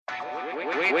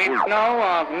We know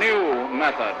of new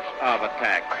methods of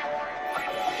attack.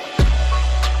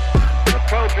 The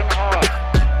Trojan horse,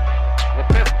 the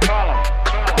fifth column.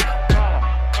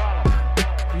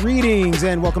 Greetings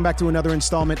and welcome back to another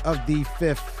installment of the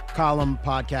Fifth Column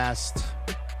podcast.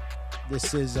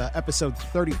 This is episode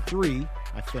 33,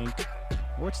 I think.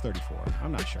 Or it's 34.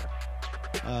 I'm not sure.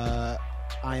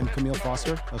 I am Camille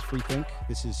Foster of Freethink.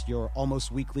 This is your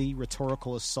almost weekly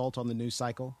rhetorical assault on the news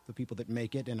cycle, the people that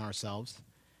make it, and ourselves.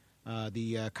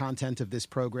 The content of this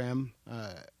program,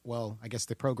 I guess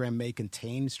the program may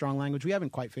contain strong language. We haven't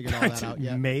quite figured all that out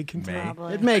yet. May contain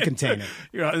It may contain it.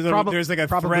 There's like a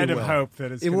thread of hope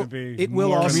that it's going to be. It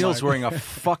will also. Camille's wearing a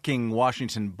fucking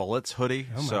Washington Bullets hoodie.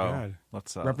 Oh my God.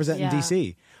 Let's representing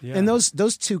DC. Yeah. And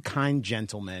those two kind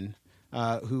gentlemen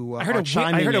who I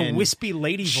heard a wispy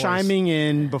lady voice chiming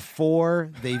in before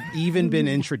they've even been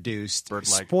introduced,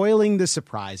 Bird-like. spoiling the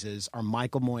surprises, are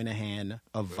Michael Moynihan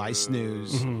of Vice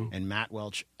News and Matt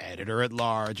Welch,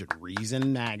 editor-at-large at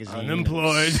Reason Magazine.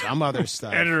 Unemployed. And some other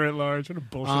stuff. Editor-at-large. What a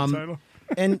bullshit title.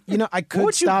 And, I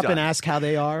could stop and ask how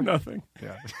they are. Nothing.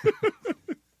 Yeah.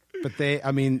 But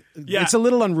it's a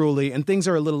little unruly, and things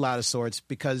are a little out of sorts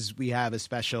because we have a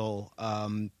special,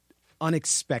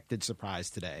 unexpected surprise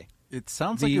today. It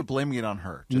sounds like you're blaming it on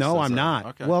her. No, I'm not.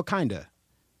 Okay. Well, kind of.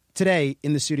 Today,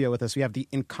 in the studio with us, we have the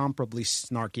incomparably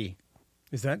snarky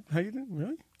Is that how you do it?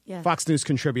 Really? Yeah. Fox News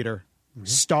contributor,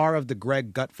 star of the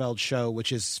Greg Gutfeld show,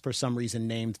 which is for some reason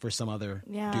named for some other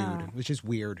dude, which is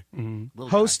weird.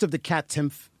 Host of the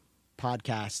Timpf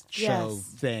podcast show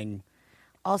thing.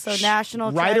 Also,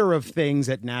 national writer of things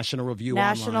at National Review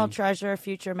National Online. treasure,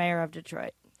 future mayor of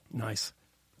Detroit. Nice.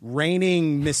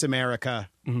 Reigning Miss America.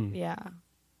 Yeah.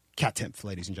 Timpf,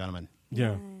 ladies and gentlemen.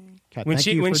 Yeah. Kat, When thank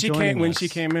she you when for she joining came when us. she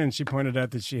came in, she pointed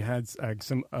out that she had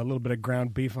a little bit of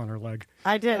ground beef on her leg.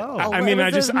 I did. I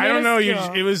don't know.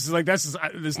 It was like that's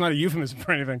not a euphemism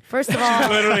for anything. First of all,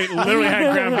 literally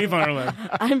had ground beef on her leg.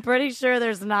 I'm pretty sure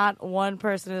there's not one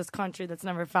person in this country that's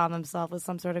never found themselves with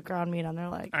some sort of ground meat on their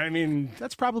leg. I mean,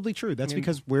 That's probably true. That's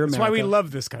because we're America. that's why we love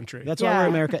this country. That's why we're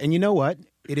America. And you know what?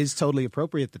 It is totally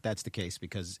appropriate that that's the case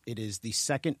because it is the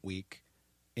second week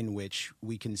in which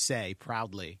we can say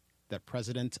proudly that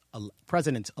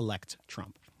President-elect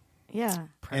Trump. Yeah.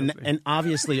 And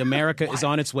obviously America is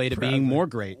on its way to being more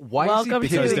great. Why Welcome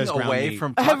is he to- pivoting Because there's away ground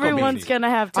from taco Everyone's meat? going to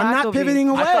have taco I'm not pivoting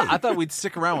beef. away. I thought we'd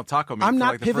stick around with taco meat I'm for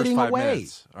not like the first pivoting 5 away.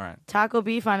 minutes. All right. Taco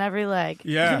beef on every leg.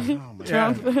 Yeah.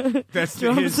 Trump. That's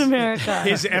Trump's his America.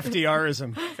 His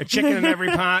FDRism. A chicken in every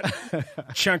pot,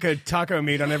 chunk of taco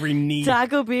meat on every knee.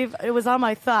 Taco beef, it was on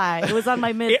my thigh. It was on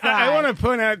my mid-thigh. I want to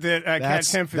point out that Kat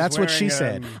Timpf is that's wearing, what she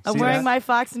said. I'm See wearing that? my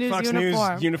Fox News Fox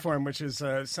uniform. News uniform, which is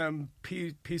some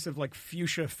piece of like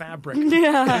fuchsia fabric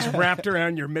Yeah. that's wrapped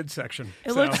around your midsection.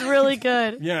 It looks really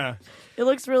good. Yeah. It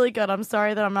looks really good. I'm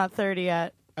sorry that I'm not 30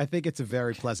 yet. I think it's a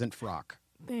very pleasant frock.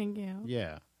 Thank you.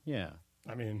 Yeah.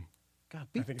 I mean, God,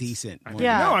 be decent.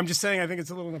 Yeah. No, I'm just saying I think it's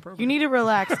a little inappropriate. You need to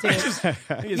relax, dude.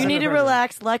 You need to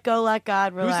relax. Let go. Let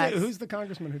God. Relax. Who's the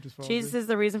congressman who just followed Jesus you? is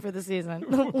the reason for the season.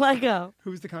 Let go.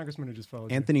 Who's the congressman who just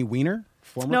followed you? Anthony Weiner,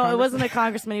 former No, it congressman? wasn't a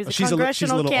congressman. He was a she's a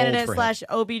congressional little old candidate for him. /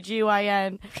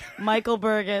 OBGYN, Michael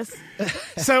Burgess.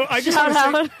 So I just Shout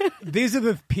want to say, out. these are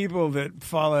the people that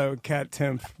follow Kat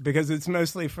Timpf because it's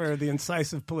mostly for the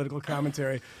incisive political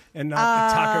commentary and not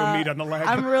the taco meat on the leg.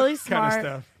 I'm really kind smart. of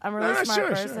stuff. I'm a really smart sure,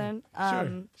 person.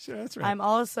 Sure, that's right. I'm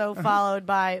also followed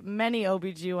by many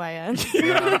OBGYNs.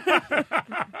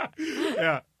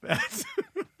 Yeah. That's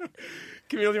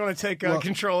Camille, do you want to take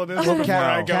control of this Well, before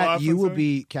I go Kat, off? you on will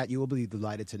something? be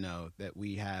delighted to know that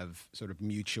we have sort of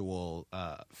mutual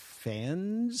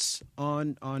fans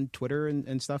on Twitter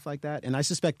and stuff like that. And I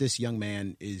suspect this young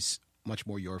man is much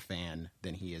more your fan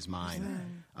than he is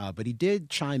mine. But he did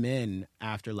chime in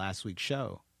after last week's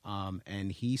show,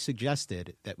 and he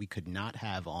suggested that we could not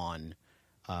have on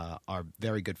our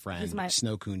very good friend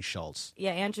Snow Coon Schultz.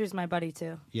 Yeah, Andrew's my buddy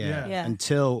too. Yeah.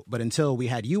 Until we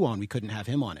had you on, we couldn't have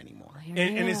him on anymore.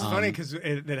 And it's funny because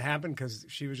it happened because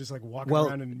she was just like walking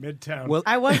around in Midtown. Well,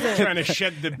 I wasn't. trying to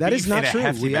shed the That beef is not in a true.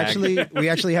 hefty We bag.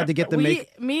 actually had to get the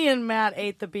Me and Matt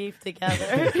ate the beef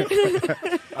together.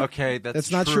 Okay,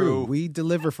 that's not true. We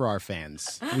deliver for our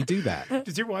fans. We do that.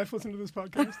 Does your wife listen to this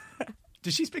podcast?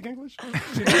 Does she speak English?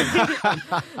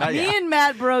 Me and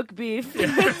Matt broke beef.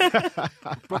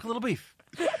 Broke a little beef.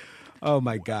 Oh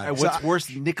my God! And what's worse,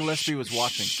 Nick Gillespie was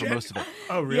watching for most of it.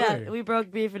 Oh, really? Yeah, we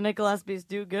broke beef, and Nick Gillespie's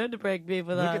too good to break beef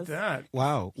with Look us. at that.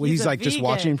 Wow. Well, He's he's a like just vegan.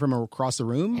 watching from across the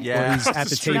room. Yeah. Or he's at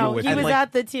the table No, with he you. was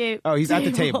at the table. Oh, he's at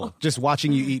the table, just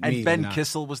watching you eat And meat. Ben not-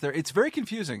 Kissel was there. It's very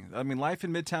confusing. I mean, life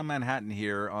in Midtown Manhattan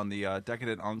here on the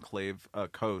decadent enclave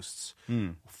coasts,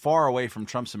 far away from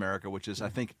Trump's America, which is, I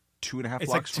think, 2.5 It's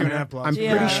like blocks 2.5 blocks. I'm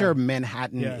Yeah. pretty sure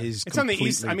Manhattan Yeah. is. It's on the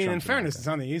east. I mean, in Trump fairness, America. it's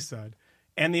on the east side.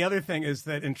 And the other thing is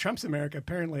that in Trump's America,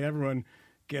 apparently everyone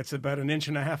gets about 1.5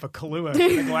 inches of Kahlua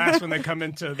in the glass when they come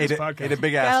into this podcast. Ate a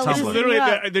big Yeah, ass which is tumbler. Literally,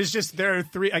 Yeah. there are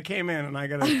 3. I came in and I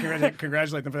got to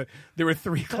congratulate them for that. There were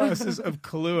 3 glasses of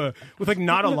Kahlua with like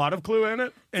not a lot of Kahlua in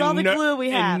it. And all the Kahlua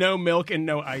we have. And no milk and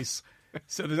no ice.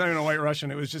 So there's not even a White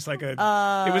Russian. It was just like a.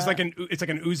 It's like an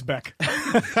Uzbek.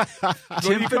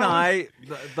 Timpf and I,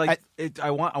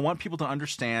 I want people to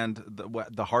understand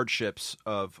the hardships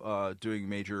of doing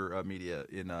major media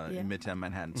in Midtown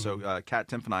Manhattan. So, Kat,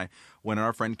 Timpf, and I went on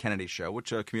our friend Kennedy's show,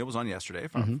 which Camille was on yesterday.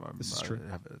 This is true.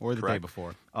 Or the correct. day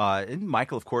before. And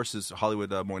Michael, of course, is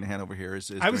Hollywood Moynihan over here.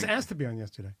 Is I was doing- asked to be on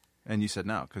yesterday. And you said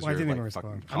no because Well, I you're didn't even like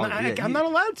respond. fucking I'm not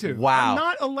allowed to. Wow. I'm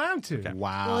not allowed to.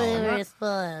 Wow.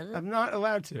 I'm not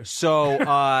allowed to. So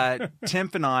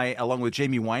Timpf and I, along with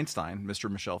Jamie Weinstein, Mr.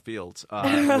 Michelle Fields, was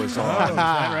Oh, is on.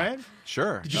 that right?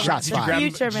 Sure. Shots The fired.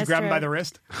 future, Did you grab him Mr. by the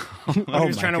wrist when he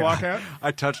was my trying to God. walk out?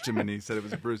 I touched him and he said it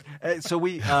was a bruise. So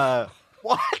we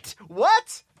what?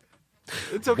 What?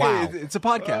 It's okay. Wow. It's a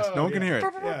podcast. No one can hear it.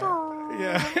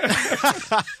 Yeah.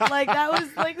 Like that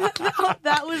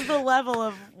was the level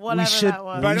of whatever that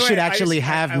was. By We the way, should I actually just-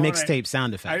 have I wanna- mixtape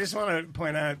sound effects. I just want to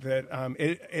point out that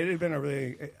it had been a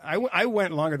really. I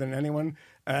went longer than anyone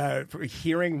for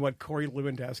hearing what Corey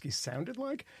Lewandowski sounded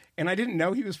like, and I didn't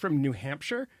know he was from New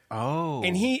Hampshire. Oh.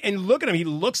 And look at him. He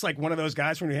looks like one of those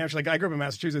guys from New Hampshire. Like I grew up in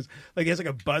Massachusetts. Like he has like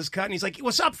a buzz cut, and he's like,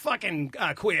 "What's up, fucking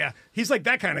queer?" He's like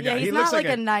that kind of guy. Yeah, he's he not looks like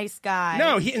a nice guy.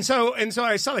 No, and so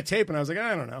I saw the tape and I was like,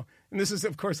 I don't know. And this is,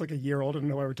 of course, like a year old. I don't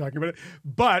know why we're talking about it.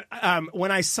 But when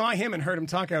I saw him and heard him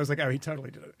talk, I was like, oh, he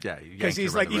totally did it. Yeah, you because yanked it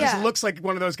he's right like, he around. just Yeah. looks like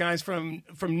one of those guys from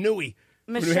Newey,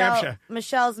 from New Hampshire.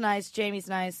 Michelle's nice, Jamie's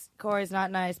nice, Corey's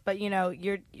not nice, but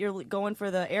you're going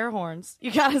for the air horns.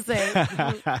 You gotta say,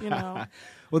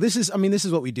 Well, this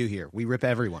is what we do here. We rip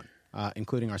everyone,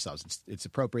 including ourselves. It's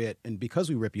appropriate, and because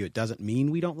we rip you, it doesn't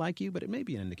mean we don't like you, but it may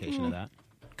be an indication of that.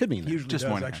 Could mean that. Usually Just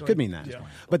does, one. actually. Could mean that. Yeah.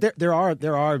 But there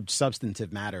are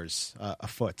substantive matters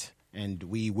afoot, and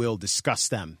we will discuss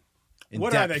them in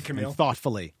What are depth they, Camille? and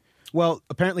thoughtfully. Well,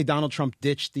 apparently Donald Trump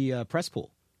ditched the press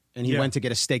pool, and he Yeah. went to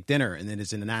get a steak dinner, and it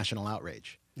is in a national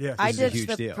outrage. Yeah. I This is a ditched huge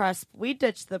the deal. press. We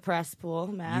ditched the press pool,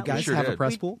 Matt. You guys sure have a did.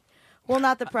 press pool? Well,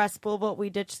 not the press pool, but we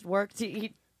ditched work to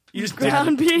eat. You just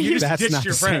ground beef. You just That's ditched not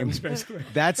your the same. friends, basically.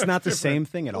 That's not the same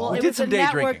thing at all. Well, it did was a some day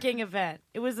networking drinking. event.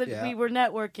 It was Yeah. we were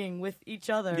networking with each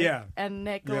other. Yeah. And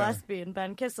Nick Yeah. Gillespie and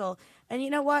Ben Kissel. And you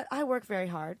know what? I work very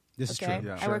hard. This is okay? true.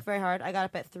 Yeah. I work very hard. I got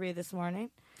up at 3 this morning.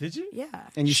 Did you? Yeah.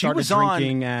 And you She started was on-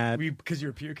 drinking at... Because you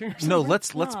were puking or something? No,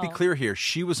 let's be No. clear here.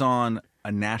 She was on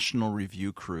a national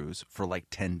review cruise for like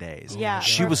 10 days. Yeah,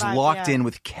 She for was 5, locked yeah. in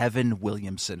with Kevin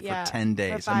Williamson Yeah, for 10 for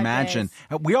days. 5 Imagine.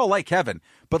 days. We all like Kevin,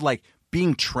 but like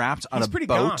being trapped on He's a pretty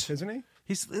boat. goth, isn't he?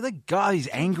 He's like God, he's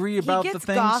angry about he the gets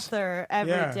things. gother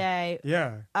every day.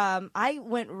 Yeah. I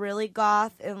went really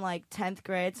goth in like 10th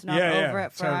grade, so now Yeah, I'm yeah, over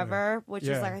it totally. forever, which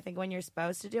Yeah. is like I think when you're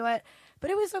supposed to do it. But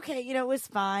it was okay, it was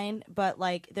fine. But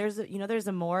like there's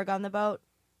a morgue on the boat.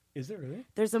 Is there really?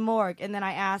 There's a morgue, and then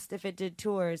I asked if it did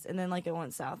tours, and then like it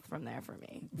went south from there for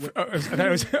me.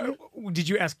 Did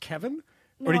you ask Kevin?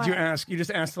 No, or did you I- ask? You just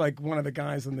asked like one of the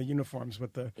guys in the uniforms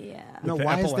with the. Yeah. No, the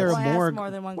why is there epaulets. a Well, I asked morgue?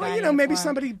 more than one guy. Well, in maybe uniform.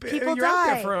 somebody. People you're out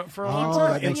die. there for a Oh, long that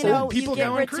time. makes And sense. people you get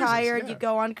go on cruises, retired, yeah. you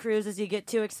go on cruises, you get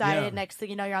too excited. Yeah. Next thing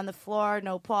you know, you're on the floor,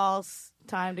 no pulse,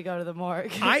 time to go to the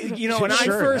morgue. When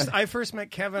Sure. I first met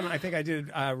Kevin, I think I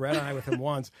did Red Eye with him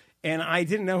once, and I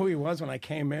didn't know who he was when I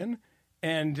came in,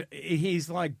 and he's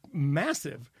like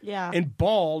massive, Yeah. and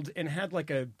bald, and had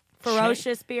like a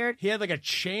Ferocious beard. He had like a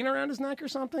chain around his neck or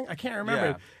something. I can't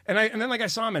remember. Yeah. And then like I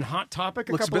saw him in Hot Topic.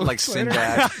 Looks a couple bit of like weeks later.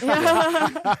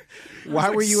 Sinbad. Why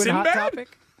were you in Hot Sinbad?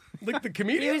 Topic? Like the He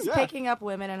comedian. was picking up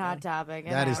women in Hot Topic.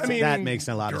 and That is- was that makes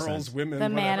a lot of girls, sense. women, the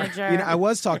whatever. manager. I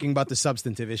was talking about the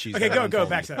substantive issues. Okay, that are go unfolding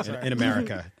back to that, sorry. in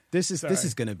America. This is Sorry.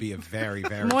 going to be a very,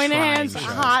 very Moynihan's trying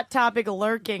show. Hot Topic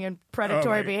lurking and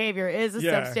predatory Oh, my- behavior is a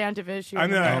Yeah. substantive issue. I'm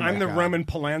the my I'm the God. Roman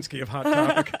Polanski of Hot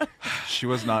Topic. She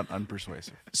was not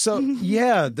unpersuasive. So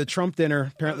yeah, the Trump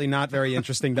dinner apparently not very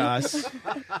interesting to us.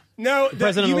 No,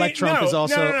 President-elect Trump is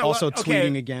also Well,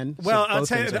 tweeting again. So Well, I'll both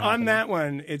tell you things are on happening. that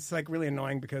one, it's like really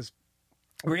annoying because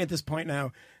we're at this point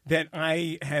now that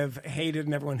I have hated,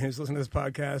 and everyone who's listened to this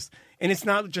podcast, and it's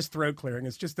not just throat clearing,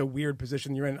 it's just the weird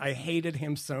position you're in. I hated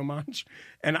him so much,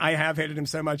 and I have hated him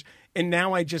so much, and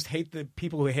now I just hate the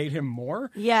people who hate him more.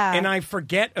 Yeah. And I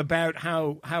forget about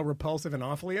how repulsive and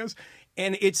awful he is.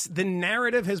 And it's the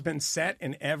narrative has been set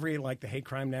in every, like the hate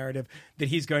crime narrative, that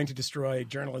he's going to destroy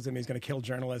journalism, he's going to kill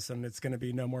journalists, and it's going to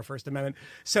be no more First Amendment.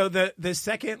 So the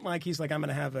second, like he's like, I'm going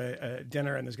to have a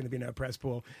dinner and there's going to be no press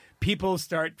pool, people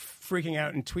start freaking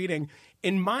out and tweeting.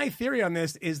 And my theory on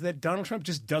this is that Donald Trump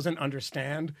just doesn't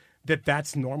understand that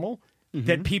that's normal,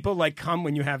 that people like come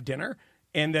when you have dinner.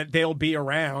 And that they'll be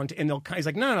around, and he's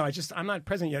like, no, I'm not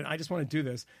president yet. I just want to do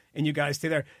this, and you guys stay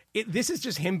there. This is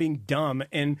just him being dumb,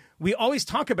 and we always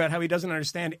talk about how he doesn't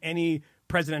understand any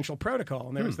presidential protocol.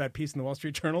 And there was that piece in the Wall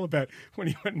Street Journal about when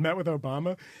he went and met with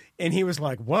Obama, and he was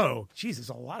like, whoa, geez, there's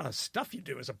a lot of stuff you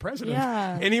do as a president.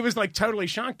 Yeah. And he was like totally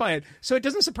shocked by it. So it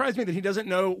doesn't surprise me that he doesn't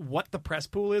know what the press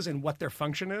pool is and what their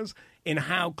function is and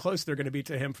how close they're going to be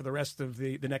to him for the rest of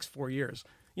the next 4 years.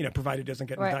 You know, provided he doesn't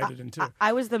get indicted in two.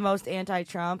 I was the most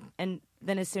anti-Trump, and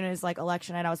then as soon as like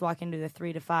election night, I was walking to the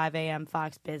 3 to 5 a.m.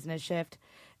 Fox Business shift,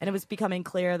 and it was becoming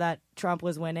clear that Trump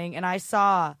was winning, and I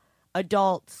saw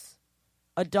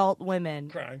adult women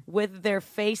crying with their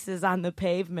faces on the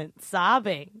pavement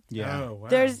sobbing. Yeah. Oh,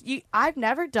 wow. I've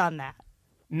never done that.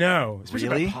 No, especially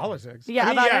Really? about politics. Yeah,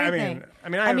 about everything.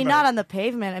 I mean, not on the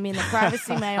pavement. I mean, the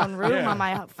privacy of my own room on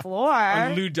my floor.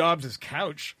 on Lou Dobbs'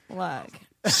 couch. Look.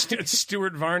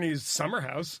 Stuart Varney's summer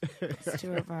house.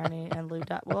 Stuart Varney and Lou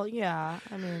Dobbs. Well, yeah.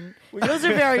 I mean, those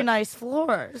are very nice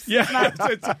floors. Yeah,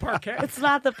 it's a parquet. It's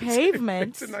not the pavement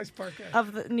It's a nice parquet.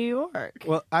 of New York.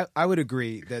 Well, I would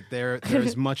agree that there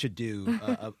is much ado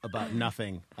about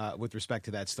nothing with respect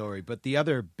to that story. But the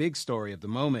other big story of the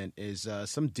moment is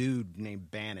some dude named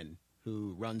Bannon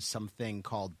who runs something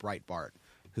called Breitbart,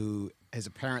 who has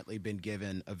apparently been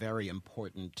given a very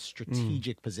important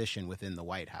strategic position within the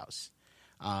White House.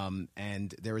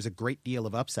 And there is a great deal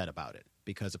of upset about it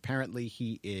because apparently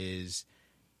he is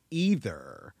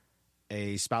either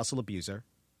a spousal abuser,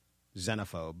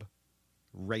 xenophobe,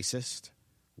 racist,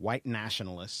 white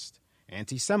nationalist,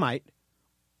 anti-Semite,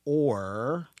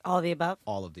 or All of the above?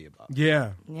 all of the above.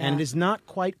 Yeah. And it is not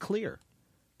quite clear.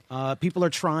 People are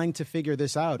trying to figure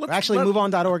this out. Let's- Actually,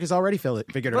 MoveOn.org has already figured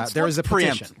it out. There is a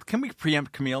preempt. petition. Can we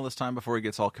preempt Camille this time before he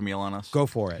gets all Camille on us? Go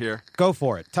for it. Here. Go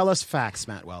for it. Tell us facts,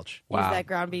 Matt Welch. Use that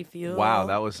ground beef fuel. Wow,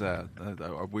 that was are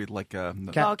we like Cat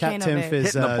Volcano Timpf vape.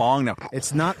 is hitting the bong now?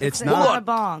 It's not. It's It's not. not a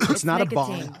bong. It's not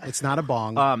nicotine. a bong. It's not a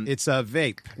bong. It's a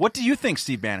vape. What do you think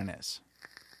Steve Bannon is?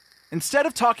 Instead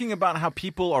of talking about how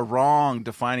people are wrong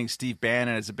defining Steve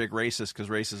Bannon as a big racist because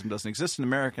racism doesn't exist in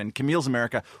America and Camille's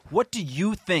America, what do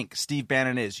you think Steve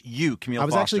Bannon is? You, Camille I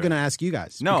was Foster. actually going to ask you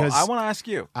guys. No, because I want to ask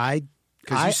you. Because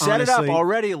you I set it up honestly-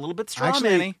 already a little bit straw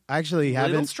manny. Actually, A little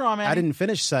haven't. straw manny. I didn't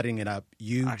finish setting it up.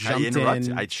 You I jumped interrupted.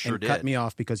 in I sure and cut did. me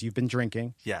off because you've been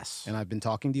drinking. Yes. And I've been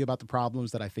talking to you about the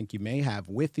problems that I think you may have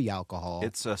with the alcohol.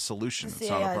 It's a solution. It's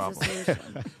Yeah, not a it's a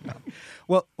problem. solution.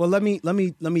 well, let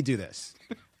me do this.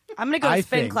 I'm going to go to I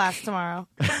spin think- class tomorrow.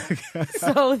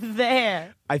 So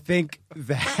there. I think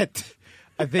that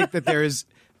there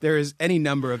is any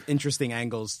number of interesting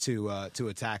angles to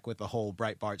attack with the whole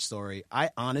Breitbart story. I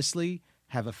honestly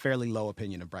have a fairly low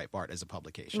opinion of Breitbart as a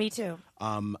publication. Me too.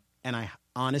 And I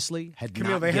honestly had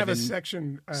Camille, not they have a given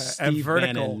section, a Steve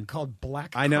vertical Bannon- called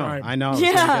Black I know, Crime. I know.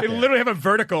 Yeah. They literally have a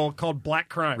vertical called Black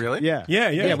Crime. Really? Yeah,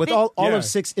 Yeah. With all Yeah. of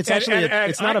six, it's And- actually and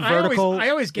it's not a I vertical. I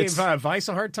always gave it's, Vice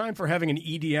a hard time for having an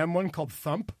EDM one called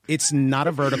Thump, it's not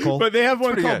a vertical. but they have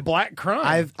one pretty called good. Black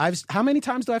Crime. I've how many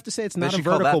times do I have to say it's not a should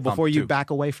call that vertical Thump, before you too. back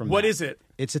away from What that? is it?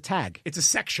 It's a tag. It's a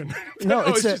section. No,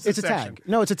 it's just a section. tag.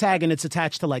 No, it's a tag, and it's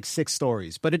attached to like 6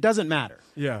 stories. But it doesn't matter.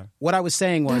 Yeah. What I was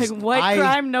saying was, Like white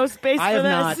crime, no space I for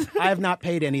have this. not. I have not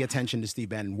paid any attention to Steve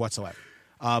Bannon whatsoever,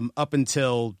 up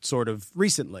until sort of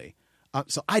recently.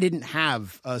 So I didn't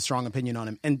have a strong opinion on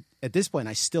him, and at this point,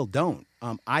 I still don't.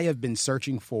 I have been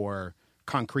searching for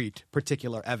concrete,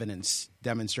 particular evidence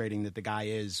demonstrating that the guy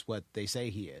is what they say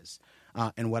he is,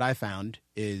 and what I found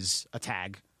is a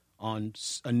tag on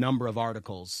a number of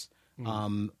articles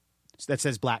that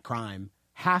says black crime.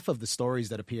 Half of the stories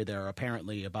that appear there are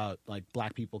apparently about like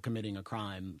black people committing a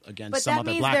crime against But some that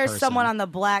other means black there's person. someone on the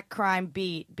black crime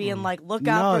beat being like, look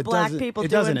No, out for it black doesn't. people It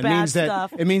doing doesn't. It bad means that-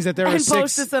 stuff. it means that there are and 6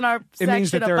 post this in our it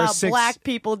means that section there are about 6 black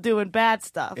people doing bad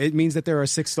stuff. It means that there are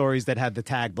 6 stories that have the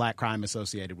tag black crime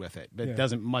associated with it. But it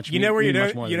doesn't much. You know where you mean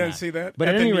much more don't than see that? But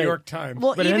at at the any New rate, York Times.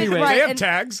 Well, But at even, any rate- right, They have and-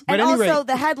 tags. But And at any also rate,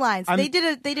 the headlines. I'm- They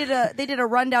did a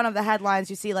rundown of the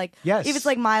headlines. You see, like Yes. if it's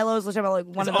like Milo's, which I'm like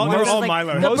one of the all- they're worst, all like,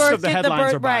 Milo. the Most birthday, of the headlines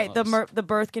or bylaws. The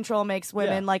birth control makes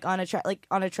women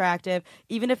unattractive.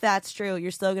 Even if that's true,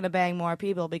 you're still going to bang more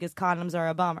people because condoms are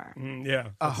a bummer.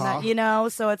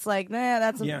 So it's like,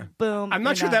 that's a boom. I'm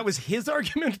not sure that was his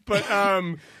argument, but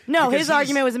no, his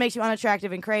argument was it makes you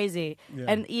unattractive and crazy. Yeah.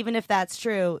 And even if that's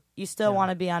true, you still want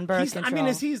to be on birth control. I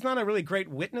mean, he's not a really great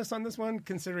witness on this one,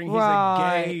 considering he's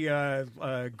a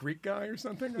gay Greek guy or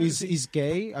something. He's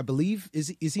gay, I believe.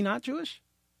 Is he not Jewish?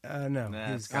 No.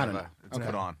 It's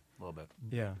put on a little bit.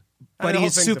 Yeah. But he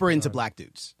is super into black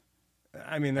dudes.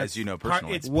 I mean, that's, as you know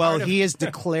personally. He has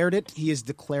declared it. He has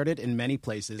declared it in many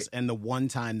places. And the one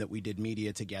time that we did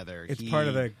media together,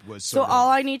 So all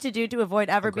I need to do to avoid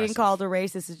ever being called a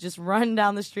racist is just run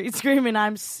down the street screaming,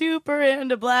 "I'm super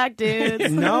into black dudes."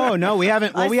 No, we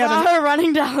haven't. Well, I saw her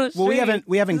running down the street. Well,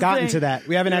 we haven't gotten to that.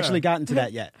 We haven't actually gotten to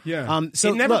that yet. Yeah. By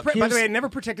the way, it never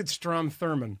protected Strom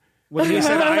Thurmond. When he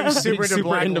said, "I'm super into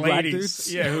black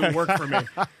ladies," who work for me.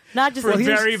 Not just for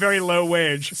very, very low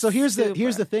wage. So here's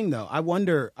the thing, though. I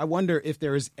wonder if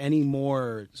there is any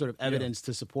more sort of evidence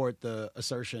to support the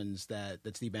assertions that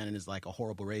Steve Bannon is like a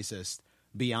horrible racist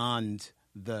beyond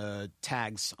the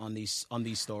tags on these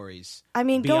stories. I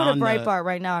mean, go to Breitbart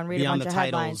right now and read a bunch of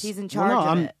headlines. He's in charge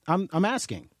of it. I'm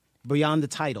asking beyond the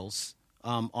titles.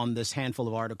 On this handful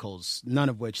of articles, none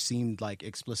of which seemed like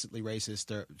explicitly racist,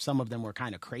 or some of them were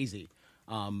kind of crazy.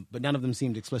 But none of them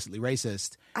seemed explicitly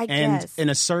racist. I guess. An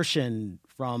assertion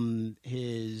from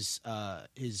his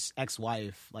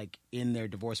ex-wife, like in their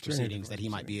divorce proceedings, that he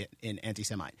might be an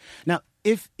anti-Semite. Now,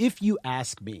 if you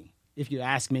ask me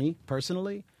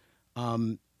personally,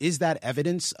 is that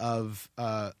evidence of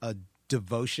a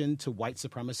devotion to white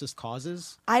supremacist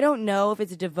causes? I don't know if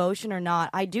it's a devotion or not.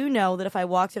 I do know that if I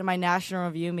walked into my National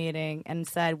Review meeting and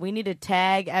said, we need to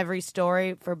tag every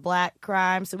story for black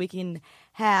crime so we can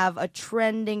have a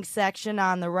trending section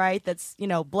on the right that's,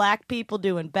 black people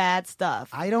doing bad stuff.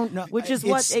 I don't know. Which is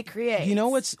what it creates. You know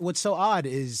what's so odd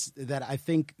is that I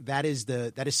think that is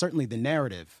certainly the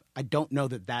narrative. I don't know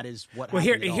that is what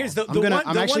happened. Here's the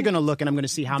I'm actually going to look and I'm going to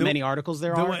see how many articles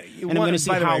there are, and I'm going to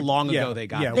see how long ago they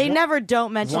got. They never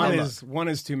don't mention one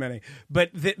is too many.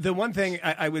 But the one thing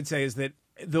I would say is that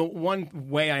the one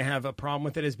way I have a problem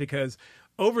with it is because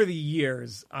over the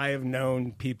years I have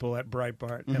known people at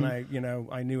Breitbart, and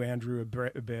I knew Andrew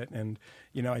a bit, and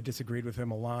I disagreed with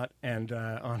him a lot and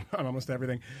on almost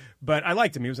everything, but I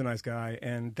liked him. He was a nice guy,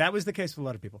 and that was the case with a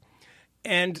lot of people.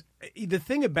 And the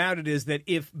thing about it is that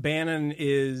if Bannon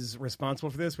is responsible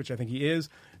for this, which I think he is,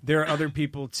 there are other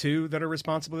people, too, that are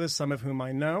responsible for this, some of whom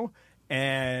I know.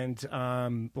 And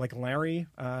like Larry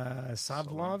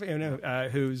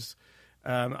Savlov, who's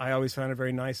I always found a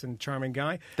very nice and charming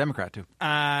guy. Democrat, too.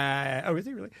 Oh, is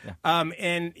he really? Yeah.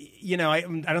 And, I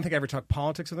don't think I ever talked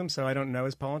politics with him, so I don't know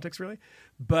his politics, really.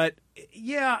 But,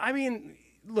 yeah, I mean,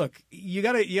 look, you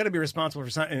gotta be responsible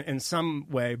for in some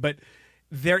way, but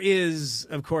there is,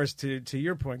 of course, to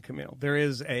your point, Camille, there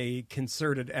is a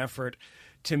concerted effort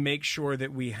to make sure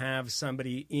that we have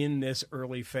somebody in this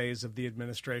early phase of the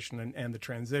administration and the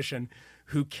transition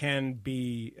who can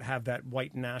have that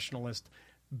white nationalist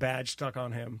badge stuck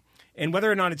on him. And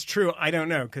whether or not it's true, I don't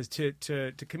know, because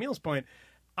to Camille's point,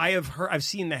 I've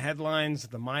seen the headlines,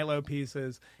 the Milo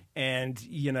pieces, and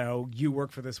you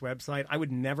work for this website. I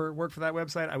would never work for that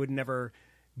website. I would never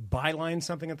byline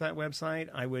something at that website.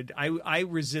 I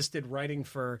resisted writing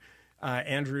for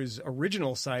Andrew's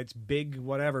original sites, Big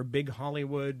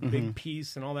Hollywood, Big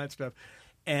Piece, and all that stuff.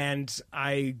 And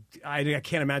I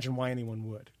can't imagine why anyone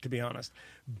would, to be honest.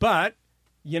 But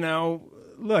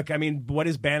look, I mean, what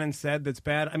has Bannon said that's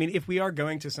bad? I mean, if we are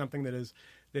going to something that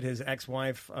his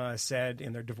ex-wife said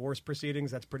in their divorce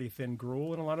proceedings, that's pretty thin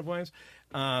gruel in a lot of ways.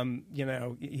 I like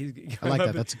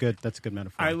that. That's a good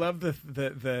metaphor. I love the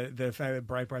fact that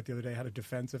Breitbart the other day had a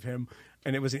defense of him,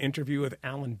 and it was an interview with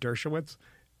Alan Dershowitz,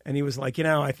 and he was like,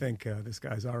 I think this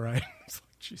guy's all right. It's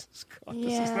like, Jesus God,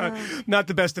 this is not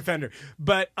the best defender.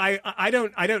 But I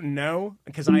don't know,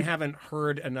 because I haven't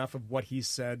heard enough of what he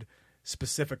said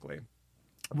specifically.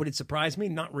 Would it surprise me?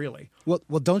 Not really. Well,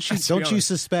 don't you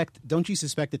suspect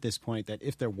at this point that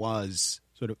if there was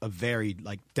sort of a very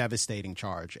devastating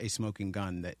charge, a smoking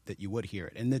gun, that you would hear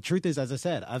it? And the truth is, as I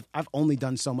said, I've only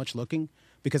done so much looking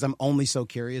because I'm only so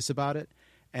curious about it.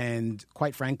 And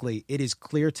quite frankly, it is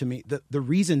clear to me the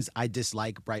reasons I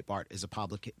dislike Breitbart as a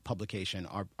publication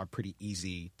are pretty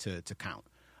easy to count.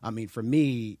 I mean, for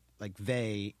me,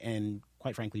 they, and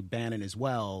quite frankly, Bannon as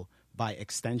well, by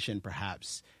extension,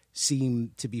 perhaps,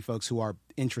 seem to be folks who are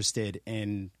interested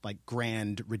in like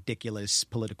grand, ridiculous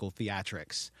political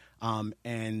theatrics,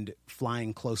 and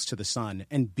flying close to the sun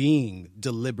and being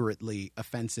deliberately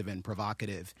offensive and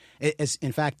provocative.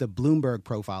 In fact, the Bloomberg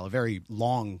profile, a very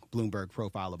long Bloomberg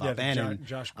profile about Bannon,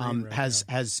 Josh Green, has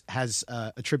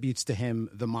attributes to him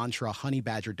the mantra "Honey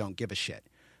Badger don't give a shit,"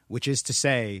 which is to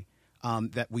say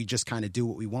that we just kind of do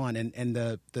what we want. And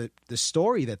the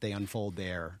story that they unfold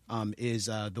there is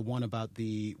the one about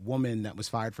the woman that was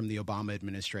fired from the Obama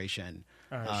administration,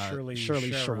 Shirley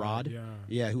Sherrod,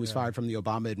 who was fired from the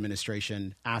Obama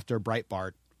administration after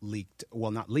Breitbart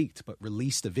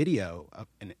released a video,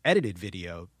 an edited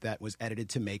video that was edited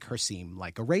to make her seem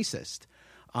like a racist.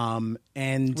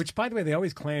 And which, by the way, they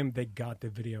always claim they got the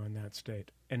video in that state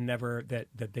and never that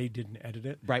they didn't edit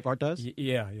it. Breitbart does?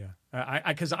 Yeah.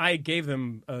 Because I gave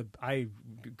them, I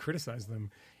criticized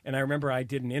them, and I remember I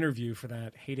did an interview for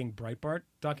that Hating Breitbart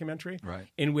documentary, right?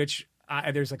 In which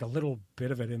there's like a little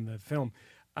bit of it in the film,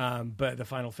 but the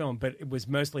final film, but it was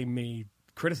mostly me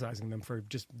criticizing them for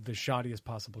just the shoddiest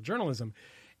possible journalism.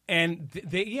 And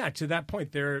they, to that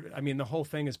point, the whole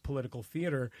thing is political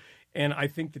theater. And I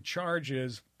think the charge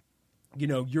is,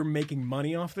 you're making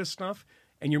money off this stuff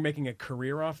and you're making a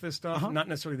career off this stuff, not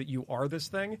necessarily that you are this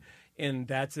thing. And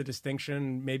that's a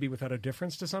distinction, maybe without a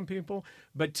difference to some people.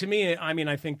 But to me,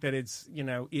 I think that it's,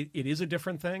 it is a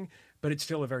different thing, but it's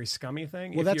still a very scummy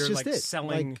thing. Well, if that's you're just like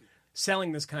it.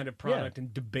 selling this kind of product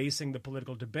and debasing the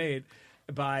political debate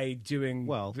by doing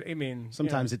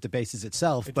sometimes it debases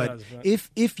itself, but does,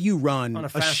 if you run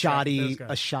a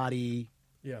shoddy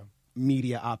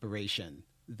media operation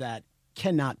that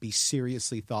cannot be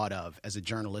seriously thought of as a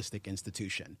journalistic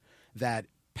institution that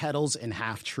peddles in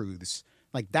half-truths,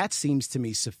 like that seems to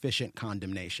me sufficient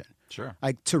condemnation. Sure.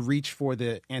 Like to reach for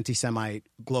the anti-Semite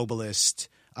globalist,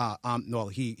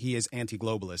 he is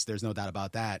anti-globalist, there's no doubt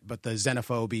about that, but the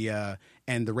xenophobia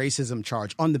and the racism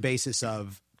charge on the basis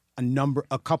of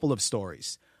a couple of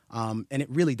stories. And it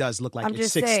really does look like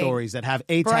it's 6 stories that have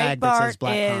a tag that says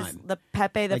Black is Time. the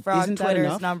Pepe the Frog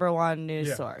Twitter's number one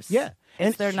news source. Yeah.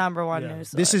 It's their number one news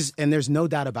source. And there's no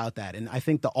doubt about that. And I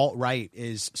think the alt-right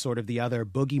is sort of the other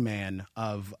boogeyman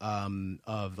of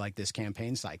like this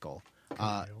campaign cycle.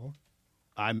 I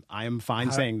am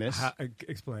fine saying this.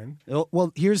 Explain.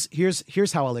 Well,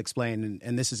 here's how I'll explain,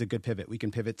 and this is a good pivot. We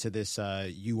can pivot to this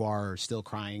 "You Are Still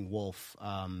Crying Wolf"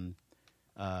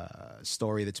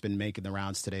 story that's been making the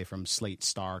rounds today from Slate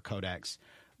Star Codex.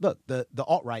 Look, the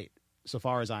alt-right, so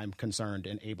far as I'm concerned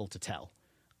and able to tell,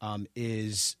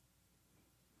 is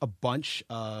a bunch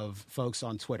of folks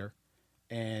on Twitter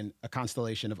and a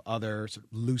constellation of other sort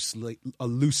of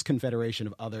loose confederation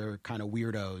of other kind of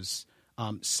weirdos,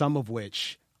 some of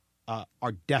which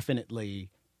are definitely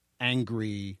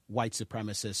angry white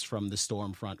supremacists from the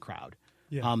Stormfront crowd.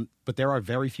 Yeah. But there are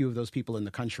very few of those people in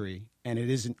the country, and it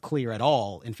isn't clear at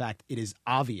all. In fact, it is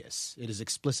obvious. It is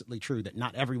explicitly true that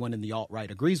not everyone in the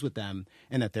alt-right agrees with them,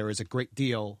 and that there is a great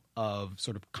deal of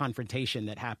sort of confrontation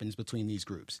that happens between these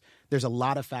groups. There's a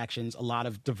lot of factions, a lot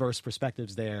of diverse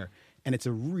perspectives there, and it's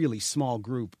a really small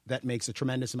group that makes a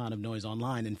tremendous amount of noise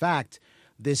online. In fact,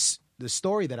 the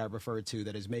story that I referred to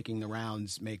that is making the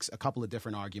rounds makes a couple of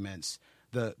different arguments.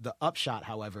 The upshot,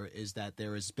 however, is that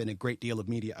there has been a great deal of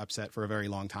media upset for a very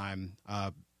long time.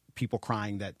 People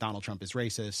crying that Donald Trump is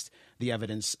racist, the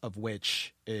evidence of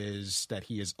which is that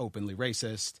he is openly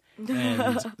racist.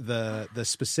 And the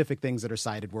specific things that are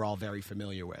cited we're all very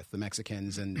familiar with, the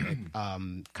Mexicans and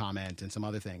comment and some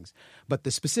other things. But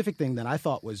the specific thing that I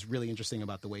thought was really interesting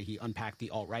about the way he unpacked the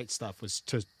alt-right stuff was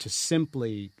to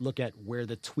simply look at where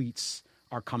the tweets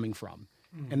are coming from.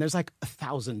 And there's like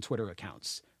 1,000 Twitter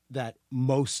accounts that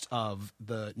most of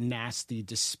the nasty,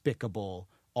 despicable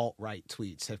alt-right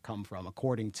tweets have come from,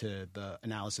 according to the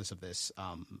analysis of this,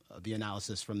 the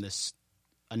analysis from this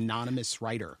anonymous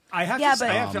writer. I have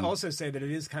to also say that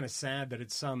it is kind of sad that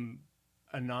it's some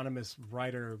anonymous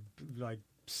writer like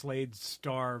Slade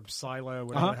Star Silo,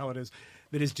 whatever the hell it is,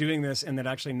 that is doing this, and that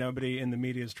actually nobody in the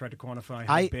media has tried to quantify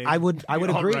how big I would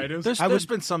agree. There's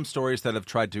been some stories that have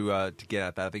tried to get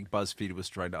at that. I think BuzzFeed was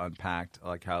trying to unpack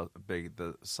like how big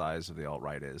the size of the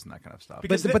alt-right is and that kind of stuff.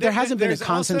 But there hasn't been a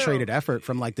concentrated effort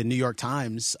from like the New York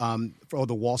Times or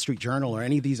the Wall Street Journal or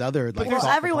any of these other like. Well,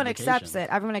 everyone accepts it.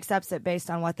 Everyone accepts it based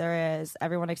on what there is.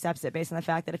 Everyone accepts it based on the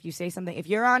fact that if you say something, if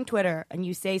you're on Twitter and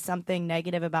you say something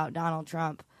negative about Donald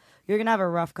Trump, you're gonna have a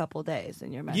rough couple days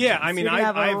in your mentions. Yeah, I mean,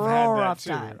 I've had that too.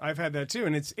 Time. I've had that too,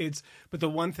 and it's. But the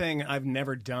one thing I've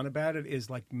never done about it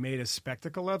is like made a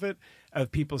spectacle of it,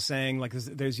 of people saying like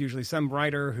there's usually some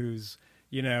writer who's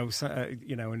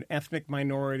an ethnic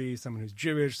minority, someone who's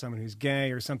Jewish, someone who's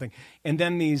gay, or something, and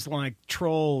then these like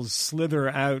trolls slither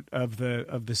out of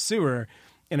the sewer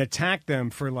and attack them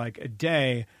for like a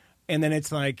day. And then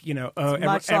it's like,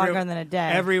 much longer than a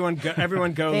day. Everyone go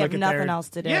they look have at nothing else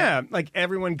to do. Yeah, like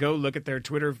everyone go look at the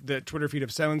Twitter feed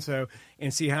of so and so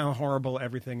and see how horrible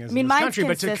everything is in this country.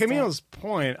 But to Camille's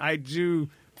point, I do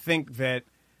think that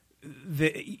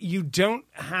you don't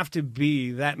have to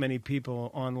be that many people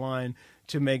online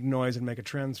to make noise and make a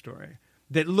trend story.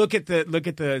 That look at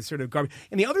the sort of garbage.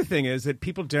 And the other thing is that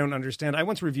people don't understand. I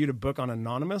once reviewed a book on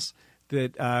Anonymous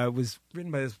that was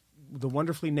written by the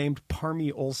wonderfully named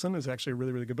Parmy Olson. Is actually a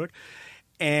really, really good book.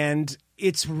 And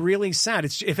it's really sad.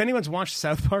 If anyone's watched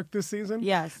South Park this season,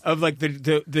 yes, of like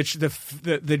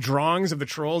the drawings of the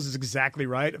trolls is exactly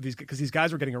right of these, because these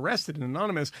guys were getting arrested in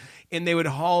Anonymous, and they would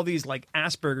haul these like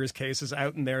Asperger's cases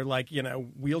out in their like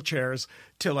wheelchairs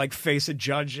to like face a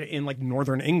judge in like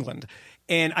Northern England.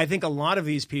 And I think a lot of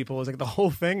these people is like the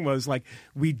whole thing was like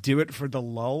we do it for the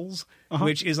lulz,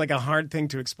 which is like a hard thing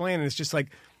to explain. And it's just like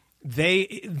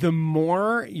the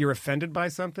more you're offended by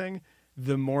something,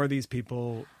 the more these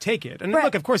people take it. And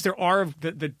look, of course, there are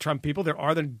the Trump people, there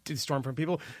are the Stormfront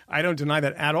people. I don't deny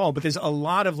that at all. But there's a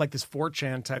lot of like this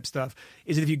 4chan type stuff.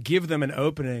 Is that if you give them an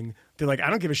opening, they're like, I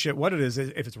don't give a shit what it is.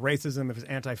 If it's racism, if it's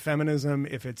anti-feminism,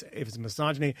 if it's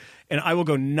misogyny, and I will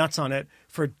go nuts on it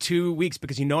for 2 weeks,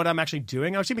 because you know what I'm actually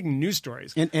doing? I'm actually making news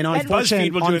stories. And on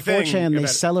BuzzFeed, they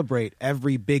celebrate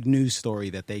every big news story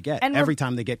that they get. And every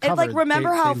time they get covered, like,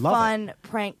 remember how they fun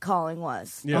prank calling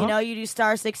was? Yeah. You do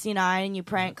star 69 and you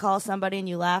prank call somebody and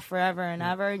you laugh forever and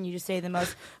ever, and you just say the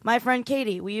most. My friend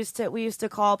Katie, we used to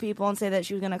call people and say that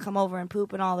she was going to come over and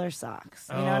poop in all their socks.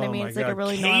 You know what I mean? It's like a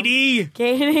really Katie.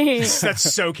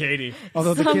 That's so Katie.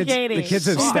 Although the kids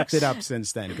have stepped it up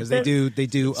since then, because they do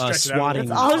swatting.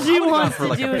 That's all she wants for to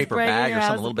like do a is paper break bag your or house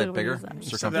something a little bit with bigger. a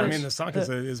So that, I mean, the sock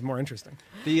is more interesting.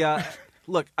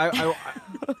 Look,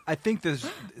 I think there's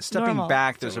stepping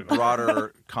back. There's a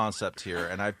broader concept here,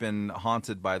 and I've been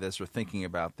haunted by this or thinking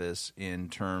about this in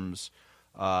terms,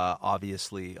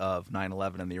 obviously, of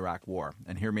 9/11 and the Iraq War.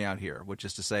 And hear me out here, which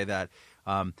is to say that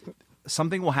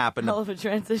something will happen. Hell of a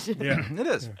transition. Yeah, it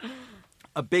is. Yeah.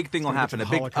 A big thing will happen.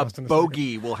 A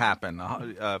bogey will happen.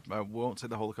 I won't say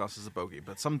the Holocaust is a bogey,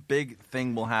 but some big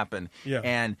thing will happen. Yeah.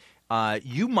 And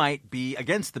you might be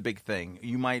against the big thing.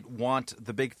 You might want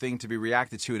the big thing to be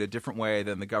reacted to in a different way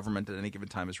than the government at any given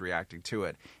time is reacting to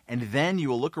it. And then you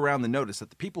will look around and notice that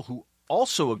the people who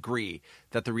also agree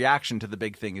that the reaction to the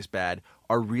big thing is bad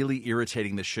are really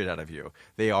irritating the shit out of you.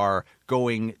 They are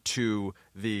going to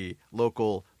the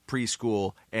local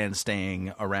preschool and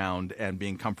staying around and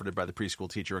being comforted by the preschool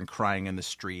teacher and crying in the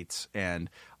streets and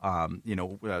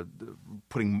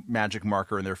putting magic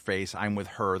marker in their face. I'm with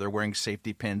her. They're wearing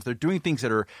safety pins. They're doing things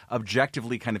that are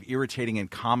objectively kind of irritating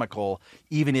and comical,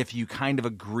 even if you kind of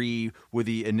agree with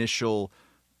the initial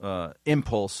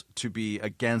impulse to be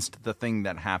against the thing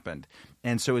that happened.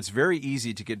 And so it's very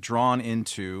easy to get drawn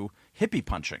into hippie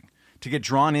punching, to get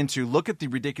drawn into look at the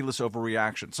ridiculous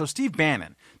overreaction. So Steve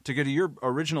Bannon, to go to your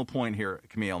original point here,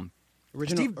 Camille.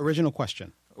 Original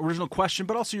question. Original question,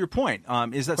 but also your point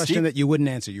is that question that you wouldn't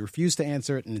answer. You refused to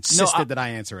answer it and insisted that I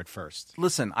answer it first.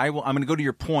 Listen, I'm going to go to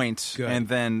your point and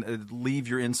then leave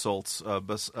your insults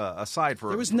aside for.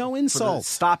 There was no insult.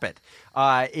 Stop it.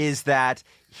 Is that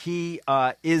he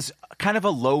is kind of a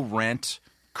low rent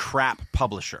crap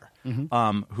publisher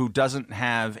who doesn't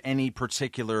have any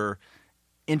particular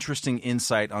interesting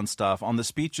insight on stuff, on the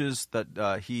speeches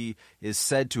that he is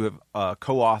said to have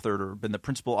co-authored or been the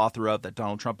principal author of that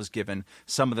Donald Trump has given.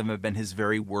 Some of them have been his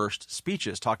very worst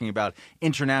speeches, talking about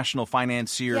international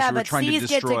financiers who are trying to destroy. Yeah,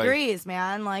 but C's get degrees,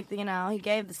 man. Like, he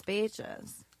gave the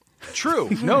speeches. True.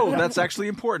 No, that's actually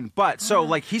important. But so,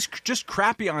 like, he's just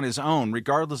crappy on his own,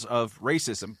 regardless of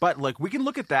racism. But, like, we can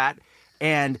look at that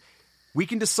and we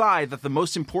can decide that the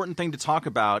most important thing to talk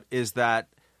about is that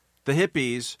the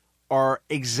hippies are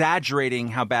exaggerating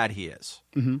how bad he is.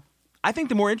 Mm-hmm. I think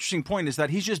the more interesting point is that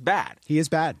he's just bad. He is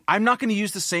bad. I'm not going to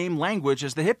use the same language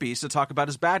as the hippies to talk about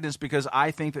his badness because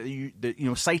I think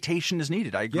that citation is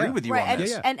needed. I agree with you on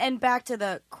this. And back to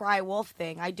the cry wolf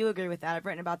thing, I do agree with that. I've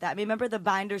written about that. I mean, remember the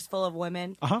binders full of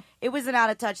women? Uh-huh. It was an out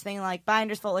of touch thing. Like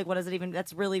binders full. Like what does it even?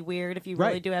 That's really weird. If you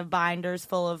really do have binders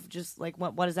full of just like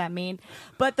what does that mean?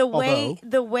 But the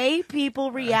way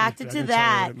people reacted to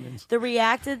that, the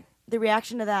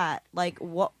reaction to that, like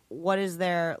what is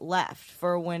there left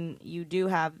for when you do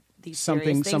have these serious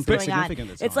things going on?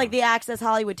 It's like the Access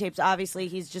Hollywood tapes. Obviously,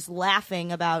 he's just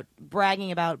laughing about,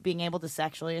 bragging about being able to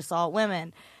sexually assault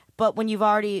women. But when you've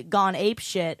already gone ape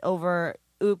shit over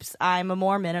oops, I'm a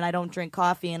Mormon and I don't drink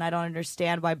coffee and I don't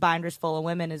understand why binders full of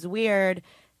women is weird,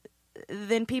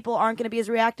 then people aren't going to be as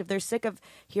reactive. They're sick of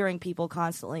hearing people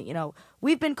constantly,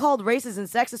 we've been called racist and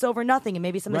sexist over nothing, and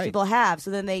maybe some of these people have. So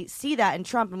then they see that in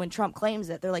Trump, and when Trump claims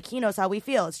it, they're like, he knows how we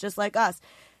feel. It's just like us.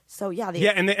 So, yeah.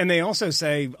 And they also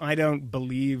say, I don't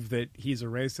believe that he's a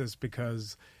racist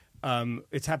because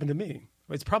it's happened to me.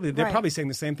 It's probably they're probably saying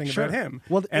the same thing about him.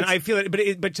 Well, and I feel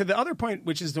it. But to the other point,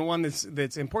 which is the one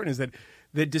that's important, is that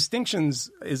the distinctions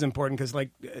is important because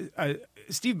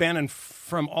Steve Bannon,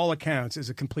 from all accounts, is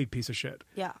a complete piece of shit.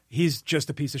 Yeah, he's just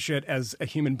a piece of shit as a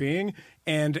human being,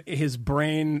 and his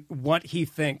brain, what he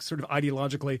thinks, sort of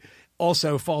ideologically,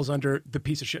 also falls under the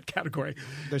piece of shit category.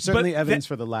 There's certainly evidence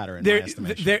for the latter in my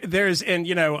estimation. There's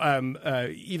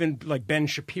even like Ben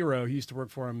Shapiro, who used to work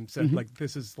for him, said like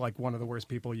this is like one of the worst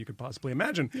people you could possibly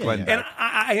imagine. And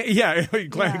I'll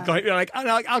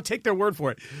take their word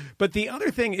for it. But the other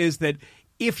thing is that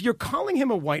if you're calling him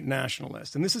a white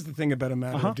nationalist, and this is the thing about a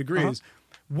matter of degrees.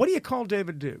 What do you call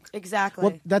David Duke? Exactly.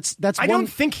 Well, that's. I don't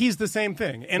think he's the same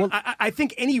thing, and I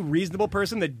think any reasonable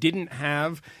person that didn't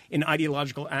have an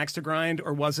ideological axe to grind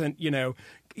or wasn't,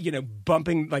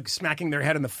 bumping, like smacking their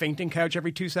head on the fainting couch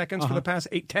every 2 seconds for the past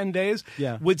 8-10 days,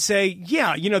 would say,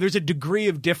 there's a degree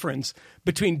of difference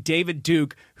between David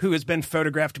Duke, who has been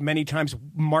photographed many times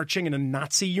marching in a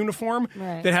Nazi uniform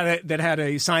that had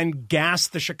a sign "Gas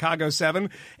the Chicago 7,"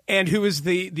 and who is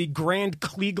the Grand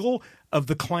Kleagle of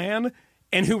the Klan,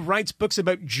 and who writes books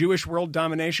about Jewish world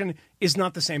domination, is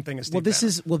not the same thing as Steve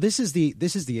Bannon. This is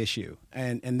the issue,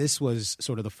 and this was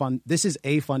sort of this is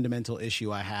a fundamental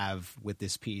issue I have with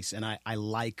this piece, and I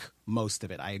like most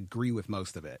of it. I agree with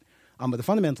most of it. But the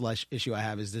fundamental issue I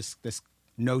have is this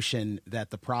notion that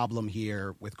the problem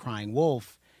here with Crying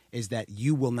Wolf is that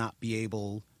you will not be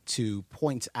able to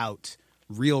point out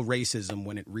real racism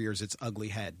when it rears its ugly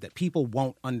head, that people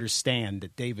won't understand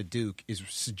that David Duke is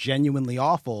genuinely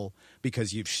awful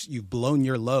because you've blown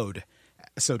your load,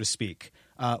 so to speak.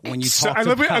 When you talk I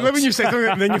love when you say something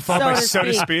and then you fall back, so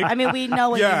to speak. I mean, we know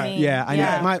what you mean. Yeah, I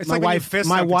know. My wife,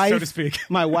 so to speak.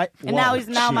 My wife, and now he's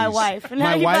my wife. And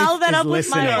now you follow that up with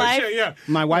my wife.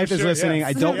 My wife is listening.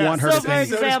 I don't want her to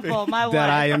think that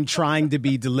I am trying to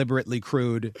be deliberately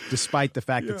crude, despite the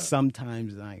fact that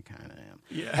sometimes I kind of am.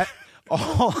 Yeah.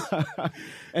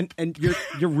 And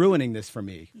you're ruining this for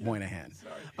me, Moynihan.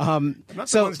 I'm not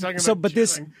the one talking about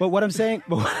chilling. But what I'm saying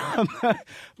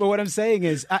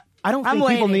is I don't think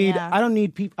people need. I don't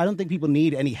think people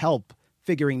need any help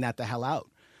figuring that the hell out.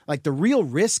 Like, the real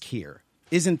risk here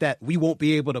isn't that we won't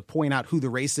be able to point out who the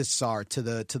racists are to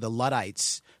the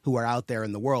Luddites who are out there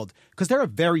in the world, because there are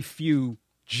very few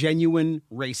genuine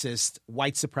racist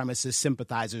white supremacist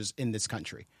sympathizers in this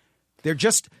country. There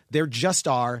just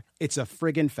are. It's a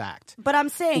friggin' fact. But I'm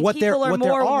saying what there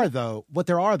are though.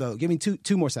 Give me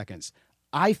two more seconds.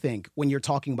 I think when you're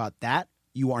talking about that,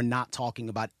 you are not talking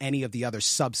about any of the other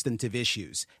substantive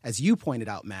issues. As you pointed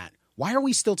out, Matt, why are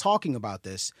we still talking about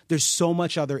this? There's so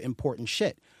much other important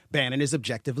shit. Bannon is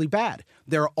objectively bad.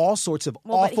 There are all sorts of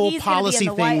awful policy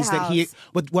things that he.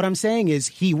 But what I'm saying is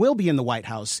he will be in the White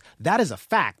House. That is a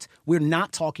fact. We're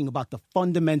not talking about the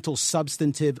fundamental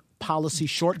substantive policy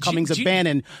shortcomings of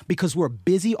Bannon because we're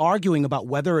busy arguing about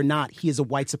whether or not he is a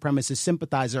white supremacist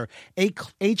sympathizer, a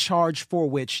charge for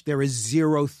which there is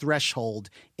zero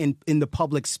threshold in the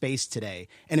public space today.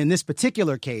 And in this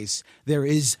particular case, there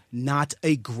is not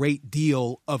a great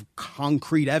deal of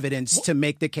concrete evidence to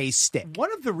make the case stick.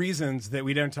 One of the reasons that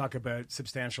we don't talk about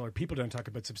substantial, or people don't talk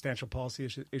about substantial policy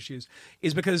issues,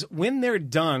 is because when they're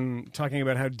done talking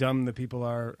about how dumb the people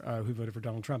are who voted for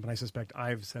Donald Trump, and I suspect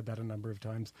I've said that a number of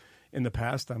times in the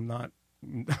past, I'm not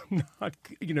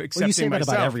accepting you say myself.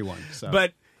 That about everyone. So.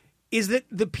 But is that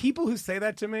the people who say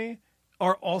that to me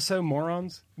are also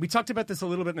morons? We talked about this a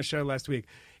little bit in the show last week,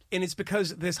 and it's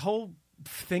because this whole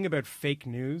thing about fake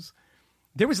news,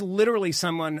 there was literally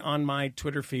someone on my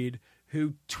Twitter feed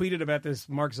who tweeted about this.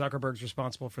 Mark Zuckerberg's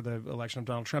responsible for the election of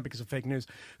Donald Trump because of fake news,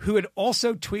 who had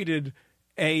also tweeted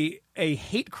a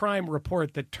hate crime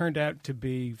report that turned out to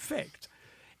be faked.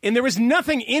 And there was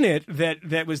nothing in it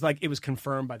that was like, it was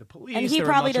confirmed by the police. And he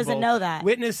probably doesn't know that.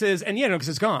 Witnesses, and because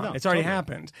it's gone. No, it's already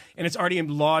happened. And it's already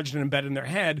lodged and embedded in their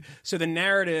head. So the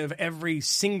narrative, every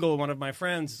single one of my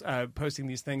friends posting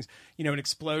these things, an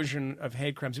explosion of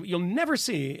hate crimes. You'll never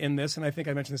see in this, and I think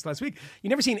I mentioned this last week, you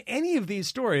never see in any of these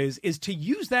stories, is to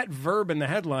use that verb in the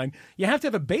headline, you have to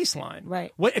have a baseline.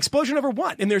 Right. What explosion over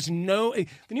what? And there's no... The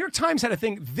New York Times had a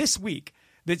thing this week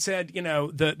that said,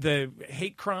 the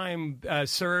hate crime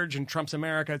surge in Trump's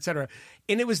America, et cetera.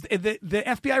 And it was the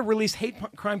FBI released hate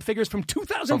crime figures from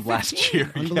 2015. From last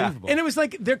year. Unbelievable. And it was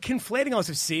like they're conflating all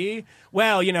this. See,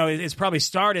 well, it's probably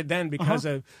started then because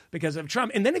of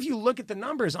Trump. And then if you look at the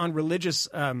numbers on religious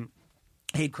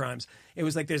hate crimes, it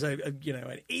was like there's an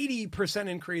 80%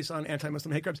 increase on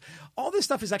anti-Muslim hate crimes. All this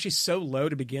stuff is actually so low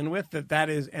to begin with that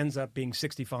ends up being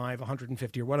 65,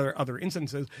 150, or whatever other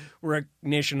instances. We're a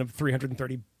nation of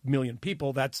 330 million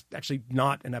people. That's actually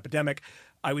not an epidemic,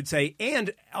 I would say.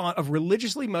 And of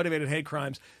religiously motivated hate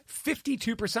crimes,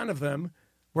 52% of them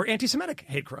were anti-Semitic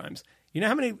hate crimes. You know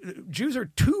how many Jews are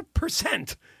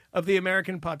 2% of the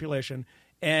American population?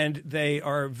 And they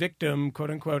are victim,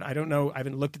 quote unquote. I don't know. I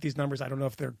haven't looked at these numbers. I don't know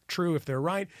if they're true, if they're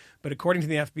right. But according to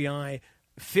the FBI,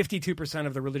 52%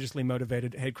 of the religiously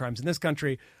motivated hate crimes in this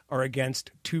country are against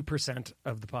 2%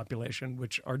 of the population,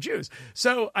 which are Jews.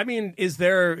 So, I mean, is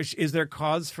there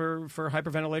cause for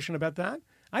hyperventilation about that?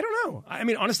 I don't know. I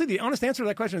mean, honestly, the honest answer to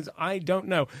that question is I don't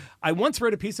know. I once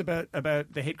wrote a piece about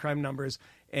the hate crime numbers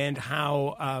and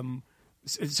how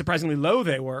surprisingly low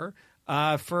they were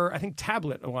for, I think,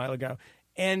 Tablet a while ago.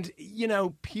 And,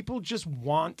 people just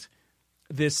want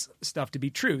this stuff to be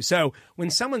true. So when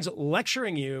someone's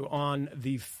lecturing you on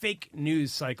the fake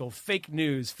news cycle, fake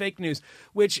news,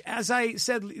 which, as I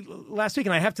said last week,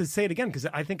 and I have to say it again because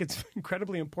I think it's an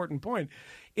incredibly important point,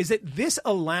 is that this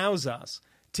allows us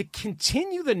to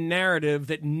continue the narrative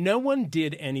that no one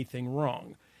did anything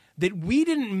wrong, that we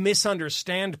didn't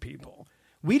misunderstand people.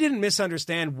 We didn't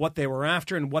misunderstand what they were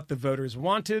after and what the voters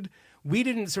wanted. We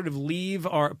didn't sort of leave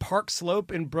our Park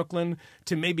Slope in Brooklyn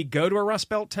to maybe go to a Rust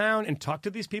Belt town and talk to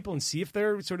these people and see if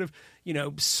they're sort of,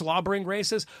 slobbering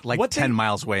racist. Like 10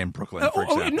 miles away in Brooklyn, for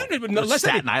example. No,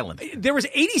 Staten Island. There was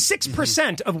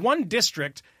 86% of one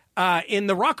district in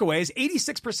the Rockaways,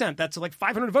 86%. That's like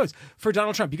 500 votes for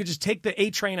Donald Trump. You could just take the A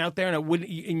train out there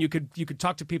and you could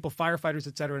talk to people, firefighters,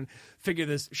 et cetera, and figure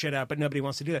this shit out. But nobody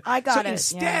wants to do that. I got so it.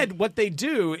 Instead, what they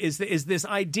do is this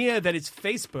idea that it's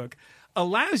Facebook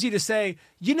allows you to say,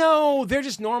 they're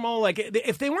just normal. Like,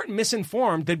 if they weren't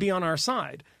misinformed, they'd be on our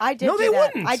side. I did. No, do they that.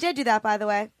 wouldn't. I did do that, by the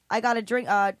way. I got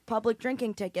a public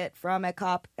drinking ticket from a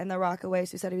cop in the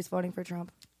Rockaways who said he was voting for Trump.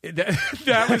 That's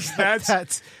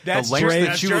the lengths brave.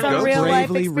 that you would Some go real life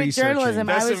bravely experience researching. journalism.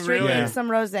 That's I was some real- drinking Yeah. some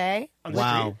rosé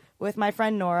Wow. with my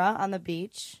friend Nora on the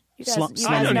beach. You guys, Slum- you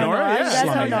I guys know know Nora, Nora. yeah. You guys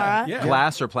know Slum- Nora. Yeah.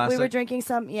 Glass or plastic? We were drinking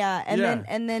some,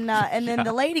 and then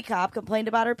the lady cop complained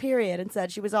about her period and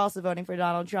said she was also voting for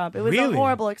Donald Trump. It was Really? a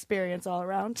horrible experience all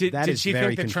around. Did That is she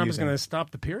very think that Trump was confusing. going to stop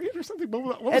the period or something?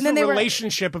 What was And then the they were-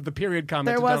 relationship of the period comment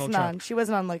There to was Donald none. Trump? She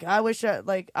wasn't on like I wish I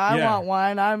Yeah. want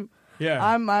one.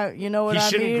 You know what He I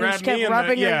shouldn't mean? grab She kept me in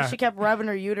rubbing the- her. yeah. She kept rubbing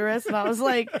her uterus, and I was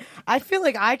like, I feel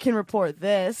like I can report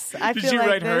this. I Did feel you like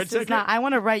write her a this is ticket? not. I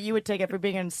want to write you a ticket for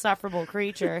being an insufferable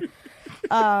creature.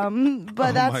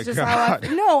 But that's my just God. how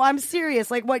I. No, I'm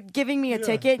serious. Like, what? Giving me a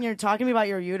ticket and you're talking to me about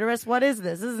your uterus? What is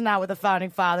this? This is not what the founding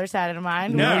fathers had in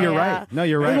mind. No, you're right. No,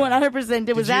 you're right.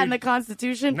 100%. Was that you- in the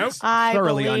Constitution? Nope. I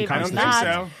Thoroughly believe I don't not.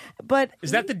 think so. But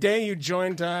Is that the day you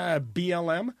joined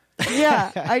BLM?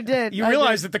 yeah, I did. You I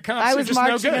realize did. that the cops I are was just no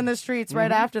marching good. in the streets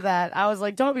right after that. I was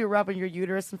like, "Don't be rubbing your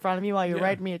uterus in front of me while you're Yeah.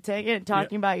 writing me a ticket and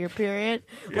talking about your period.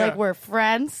 Yeah. Like we're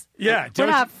friends. Yeah, we're don't-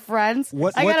 not friends.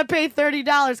 What- I what- gotta pay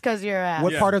 $30 because you're ass.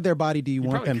 What Yeah. part of their body do you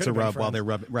want probably them could to have been rub while friends.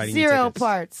 they're writing you Zero tickets?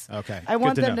 parts. Okay. I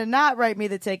want Good to them know. to not write me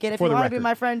the ticket. If For you the want to be record.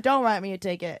 my friend, don't write me a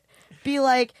ticket. Be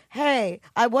like, hey,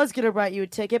 I was gonna write you a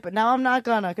ticket, but now I'm not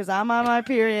gonna because I'm on my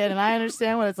period and I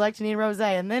understand what it's like to need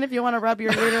rosé. And then if you want to rub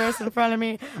your uterus in front of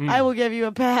me, I will give you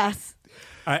a pass.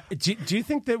 Do you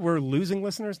think that we're losing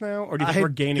listeners now, or do you think we're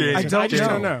gaining I listeners? don't just know.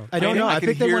 don't know. I don't know. I I can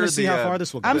think they hear want to see the, how far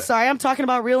this will go. I'm sorry, I'm talking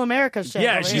about real America shit.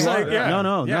 Yeah, over she's here. like, yeah.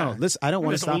 No. Yeah. Listen, I don't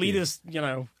want This to stop you. elitist, I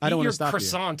don't eat wanna your stop you.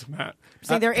 croissant, Matt.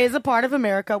 See, there is a part of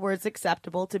America where it's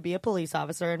acceptable to be a police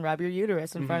officer and rub your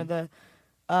uterus in front of the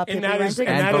people And that is, renting.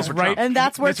 and that vote is for right. Trump. And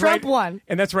that's where Trump won.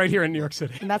 And that's right here in New York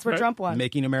City. And that's where Right? Trump won.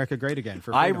 Making America great again.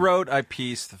 For I freedom. wrote a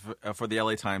piece for the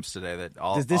LA Times today that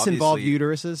Does this involve obviously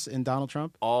uteruses in Donald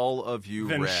Trump? all of you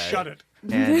Then read. shut it.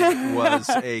 And it was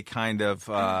a kind of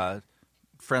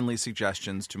friendly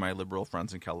suggestions to my liberal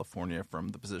friends in California from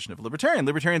the position of libertarian.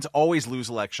 Libertarians always lose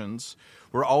elections.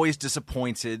 We're always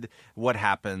disappointed what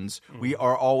happens. We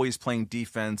are always playing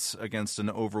defense against an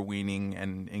overweening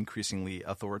and increasingly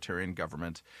authoritarian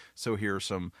government. So here are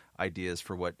some ideas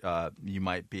for what you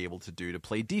might be able to do to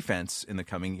play defense in the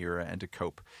coming era and to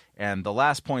cope. And the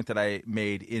last point that I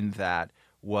made in that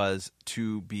was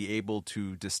to be able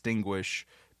to distinguish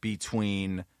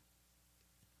between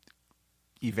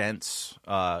events,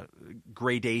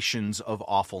 gradations of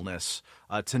awfulness,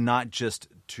 to not just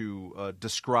to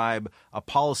describe a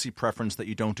policy preference that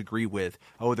you don't agree with.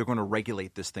 Oh, they're going to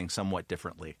regulate this thing somewhat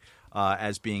differently,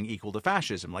 as being equal to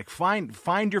fascism. Like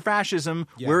find your fascism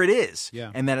where it is,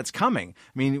 and that it's coming.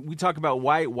 I mean, we talk about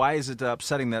why is it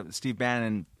upsetting that Steve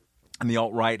Bannon and the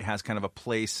alt-right has kind of a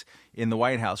place in the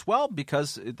White House? Well,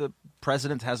 because the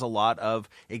president has a lot of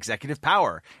executive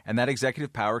power, and that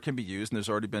executive power can be used. And there's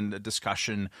already been a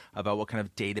discussion about what kind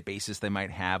of databases they might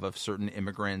have of certain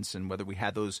immigrants, and whether we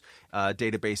had those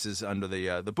databases under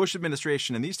the Bush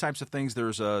administration and these types of things.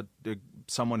 There's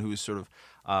someone who's sort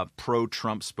of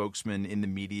pro-Trump spokesman in the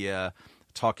media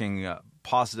talking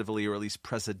positively, or at least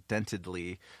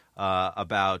presidentedly,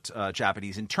 about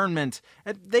Japanese internment.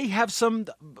 And they have some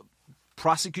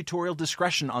prosecutorial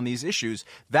discretion on these issues.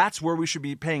 That's where we should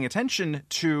be paying attention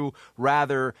to,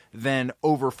 rather than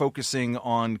over-focusing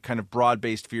on kind of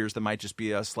broad-based fears that might just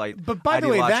be a slight But by the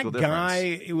way, that difference. guy,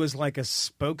 it was like a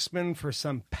spokesman for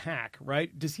some PAC,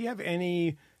 right? Does he have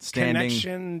any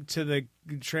connection to the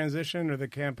transition or the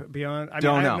camp beyond? I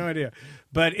have no idea.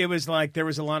 But it was like there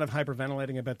was a lot of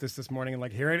hyperventilating about this morning, and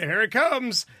like here it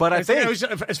comes. But I think,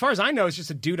 as far as I know, it's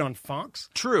just a dude on Fox.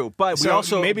 True, but So we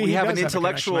also maybe we he have does an have a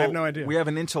intellectual. connection. I have no idea. We have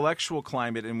an intellectual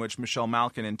climate in which Michelle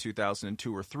Malkin in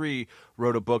 2002 or 3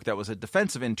 wrote a book that was a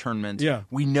defense of internment. Yeah.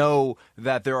 We know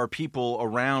that there are people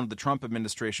around the Trump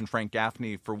administration, Frank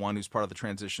Gaffney, for one, who's part of the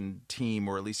transition team,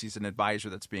 or at least he's an advisor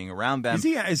that's being around them.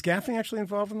 Is Gaffney actually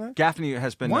involved in that? Gaffney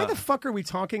has been. Why the fuck are we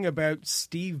talking about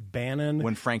Steve Bannon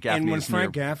when Frank Gaffney and when is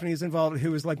Frank near? Gaffney is involved,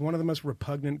 who is like one of the most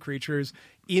repugnant creatures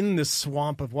in the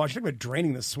swamp of Washington? Talk about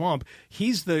draining the swamp.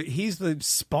 He's the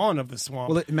spawn of the swamp.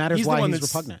 Well, it matters He's the why one he's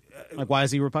that's- repugnant. Like, why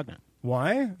is he repugnant?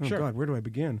 Why? Oh Sure. God, where do I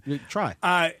begin? Try.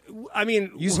 I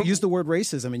mean, Use the word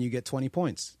racism and you get 20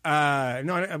 points.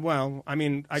 no. Well, I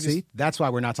mean, I See? just. That's why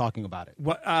we're not talking about it.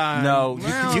 What, No,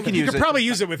 you can you use could it. probably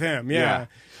use it with him. Yeah. Yeah.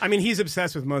 I mean, he's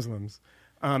obsessed with Muslims.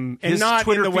 And His not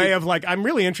Twitter in the way feed- of like, I'm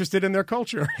really interested in their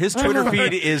culture. His Twitter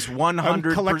feed is I'm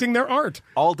 100 collecting their art.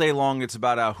 all day long. It's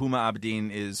about Huma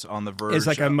Abedin is on the verge. It's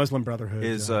like a Muslim Brotherhood.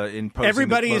 is yeah. imposing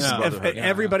Everybody's the Muslim Brotherhood.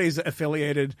 everybody's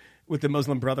affiliated with the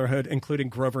Muslim Brotherhood, including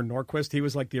Grover Norquist. He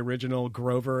was like the original.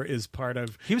 Grover is part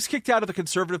of. He was kicked out of the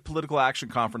Conservative Political Action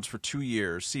Conference for 2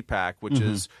 years, CPAC, which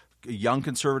is young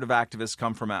conservative activists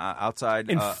come from outside.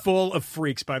 And full of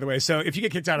freaks, by the way. So if you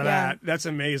get kicked out of that, that's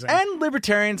amazing. And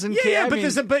libertarians and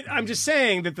but I'm just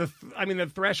saying that the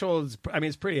threshold is,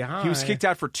 it's pretty high. he was kicked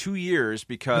out for 2 years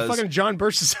because The fucking John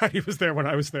Birch Society was there when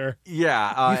I was there.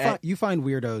 You find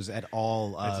weirdos at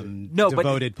all but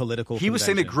devoted political he was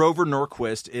saying that conventions. Grover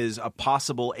Norquist is a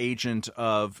possible agent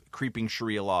of creeping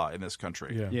Sharia law in this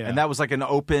country. Yeah. And that was like an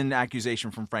open accusation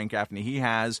from Frank Gaffney. He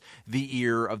has the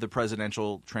ear of the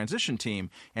presidential transition team.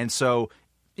 And so,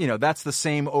 that's the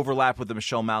same overlap with the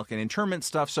Michelle Malkin internment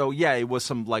stuff. So, yeah, it was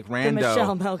some like rando. The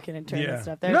Michelle Malkin internment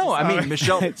stuff. They're No, just- I mean,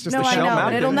 Michelle. It's just no, I Michelle know,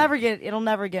 Malkin. but it'll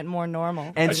never get more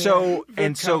normal. So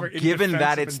cover in given defense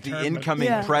that of it's the internment. incoming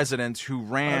Yeah. president who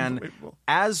ran Unbelievable.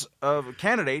 as a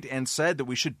candidate and said that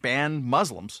we should ban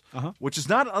Muslims, which is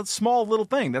not a small little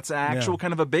thing. That's an actual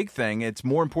kind of a big thing. It's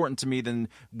more important to me than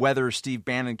whether Steve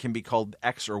Bannon can be called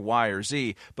X or Y or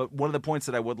Z. But one of the points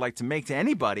that I would like to make to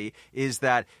anybody is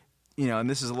that, and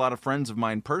this is a lot of friends of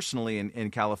mine personally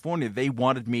in California, they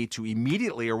wanted me to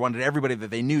immediately, or wanted everybody that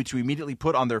they knew to immediately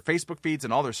put on their Facebook feeds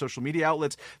and all their social media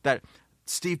outlets that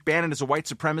Steve Bannon is a white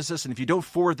supremacist, and if you don't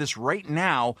forward this right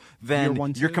now, then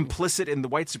you're complicit in the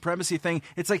white supremacy thing.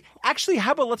 It's like, actually,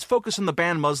 how about let's focus on the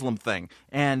ban Muslim thing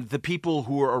and the people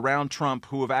who are around Trump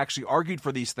who have actually argued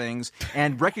for these things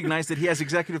and recognize that he has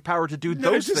executive power to do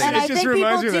those things. And I just think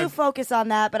reminds people me do of that. focus on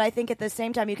that, but I think at the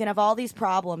same time you can have all these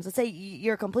problems. Let's say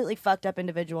you're a completely fucked up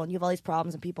individual and you have all these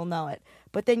problems and people know it.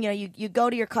 But then, you go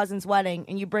to your cousin's wedding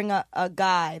and you bring a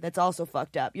guy that's also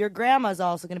fucked up. Your grandma's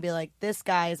also going to be like, this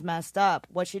guy is messed up.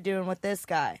 What's she doing with this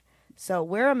guy? So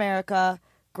we're America.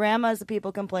 Grandma's the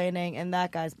people complaining, and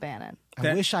that guy's Bannon.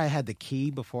 I wish I had the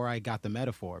key before I got the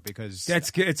metaphor, because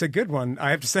That's good. It's a good one.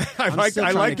 I have to say, I still like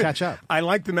trying to catch up. I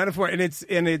like the metaphor, and it's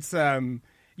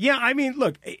yeah. I mean,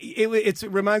 look, it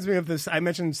reminds me of this. I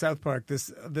mentioned South Park.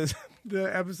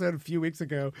 The episode a few weeks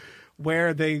ago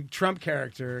where the Trump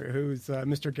character, who's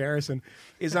Mr. Garrison,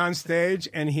 is on stage,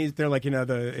 and they're like,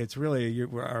 it's really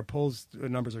our polls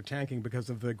numbers are tanking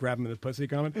because of the grab him in the pussy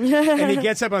comment. And he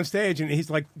gets up on stage and he's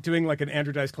like doing like an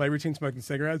Andrew Dice Clay routine, smoking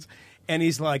cigarettes, and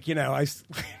he's like, he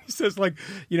says like,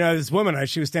 this woman,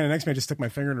 she was standing next to me, I just stuck my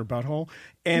finger in her butthole,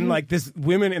 and like this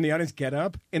women in the audience get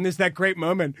up, and there's that great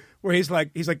moment where he's like,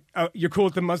 oh, you're cool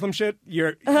with the Muslim shit,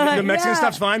 the Mexican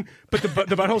stuff's fine, but the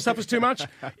butthole stuff is too much.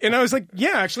 And I was like,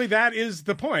 yeah, actually that is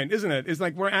the point, isn't it? It's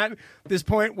like we're at this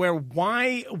point where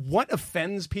what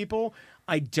offends people,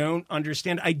 I don't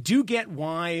understand. I do get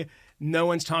why no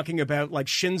one's talking about like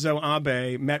Shinzo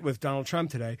Abe met with Donald Trump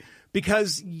today,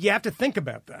 because you have to think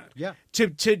about that. Yeah. To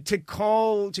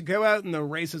go out in the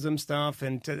racism stuff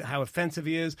and to how offensive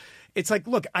he is. It's like,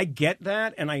 look, I get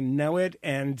that and I know it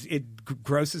and it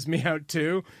grosses me out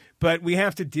too. But we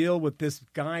have to deal with this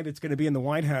guy that's going to be in the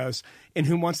White House and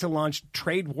who wants to launch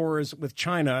trade wars with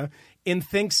China and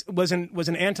thinks was an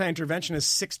anti-interventionist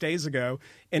 6 days ago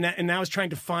and now is trying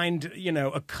to find,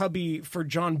 a cubby for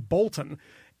John Bolton.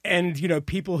 And,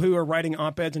 people who are writing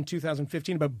op-eds in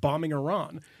 2015 about bombing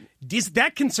Iran.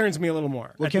 That concerns me a little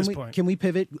more at this point. Can we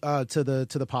pivot to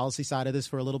the policy side of this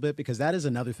for a little bit? Because that is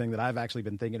another thing that I've actually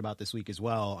been thinking about this week as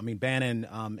well. I mean, Bannon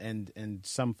and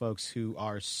some folks who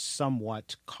are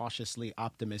somewhat cautiously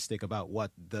optimistic about what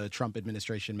the Trump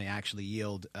administration may actually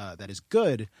yield that is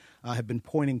good have been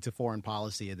pointing to foreign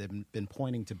policy. They've been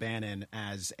pointing to Bannon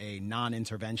as a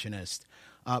non-interventionist.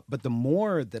 But the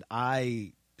more that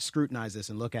I scrutinize this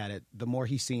and look at it, the more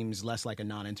he seems less like a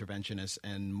non-interventionist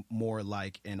and more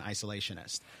like an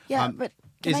isolationist. Yeah, but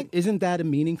isn't that a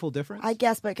meaningful difference? I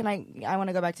guess, but I want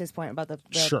to go back to his point about the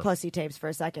Sure. pussy tapes for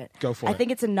a second. Go for it. I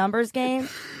think it's a numbers game.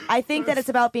 I think that it's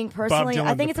about being personally. Dylan,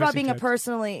 I think the it's about pussy being tapes.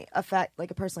 personally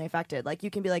affected. Like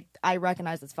you can be like, I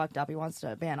recognize it's fucked up. He wants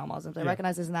to ban all Muslims. I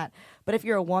recognize this and that. But if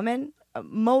you're a woman,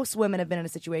 most women have been in a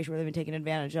situation where they've been taken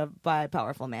advantage of by a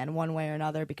powerful man one way or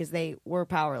another because they were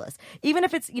powerless. Even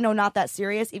if it's not that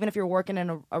serious, even if you're working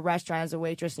in a restaurant as a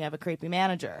waitress and you have a creepy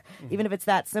manager, even if it's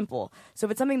that simple. So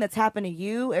if it's something that's happened to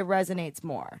you, it resonates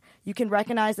more. You can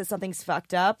recognize that something's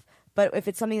fucked up, but if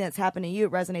it's something that's happened to you,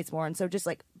 it resonates more. And so just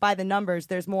like by the numbers,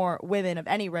 there's more women of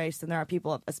any race than there are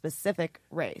people of a specific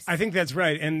race. I think that's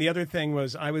right. And the other thing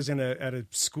was I was at a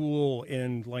school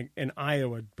in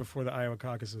Iowa before the Iowa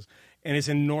caucuses, and it's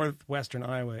in northwestern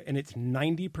Iowa, and it's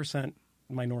 90%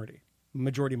 majority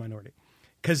minority,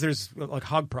 because there's like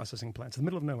hog processing plants in the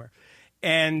middle of nowhere.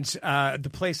 And the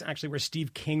place actually where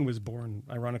Steve King was born,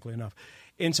 ironically enough.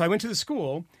 And so I went to the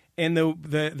school, and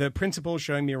the principal was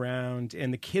showing me around,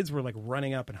 and the kids were like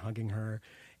running up and hugging her.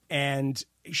 And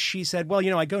she said, well,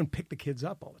 I go and pick the kids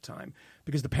up all the time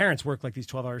because the parents work like these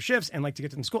 12-hour shifts and like to get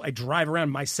to them to school. I drive around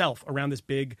myself around this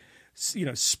big,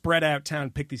 spread out town,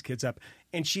 pick these kids up.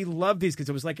 And she loved these kids.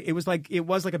 It was like a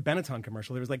Benetton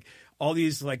commercial. There was like all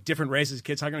these like different races,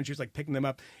 kids hugging, and she was like picking them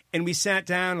up. And we sat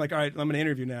down like, all right, I'm going to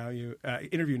interview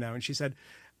now. And she said,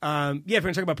 if we're going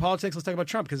to talk about politics, let's talk about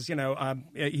Trump because,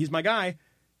 he's my guy.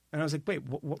 And I was like, wait,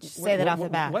 say that off the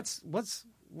bat.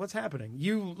 What's happening?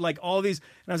 You like all these,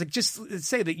 and I was like, just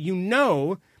say that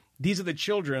these are the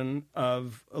children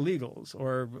of illegals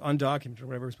or undocumented or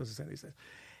whatever we're supposed to say these days.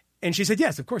 And she said,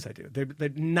 yes, of course I do.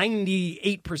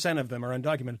 98% of them are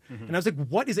undocumented. Mm-hmm. And I was like,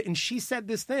 what is it? And she said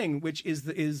this thing, which is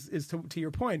to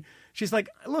your point. She's like,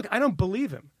 look, I don't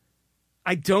believe him.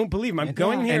 I don't believe him. I'm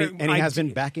going here. And he has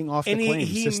been backing off the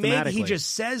claims systematically. He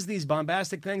just says these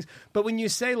bombastic things. But when you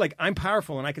say, like, I'm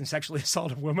powerful and I can sexually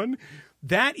assault a woman,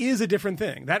 that is a different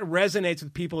thing. That resonates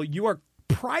with people. You are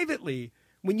privately,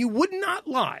 when you would not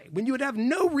lie, when you would have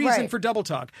no reason for double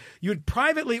talk, you would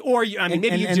privately, or maybe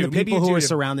you do. The people who are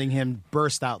surrounding him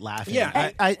burst out laughing.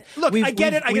 Yeah, I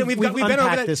get it. We've been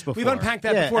over this before. We've unpacked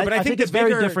that before, but I think it's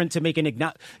very different to make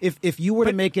if you were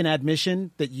to make an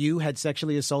admission that you had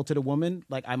sexually assaulted a woman,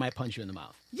 like I might punch you in the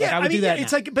mouth. Yeah, I would do that.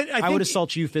 It's now. like, but I would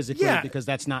assault you physically because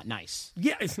that's not nice.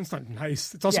 Yeah, it's not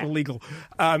nice. It's also illegal.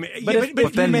 But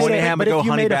if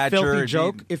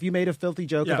you made a filthy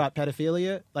joke about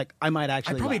pedophilia, like I might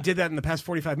actually. I probably did that in the past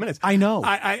 45 minutes. I know.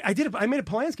 I did. I made a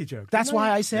Polanski joke. That's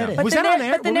why I said it. Was that on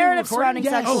air? But the narrative surrounding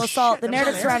sexual assault,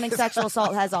 surrounding sexual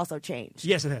assault has also changed.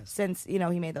 Yes, it has. Since he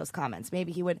made those comments,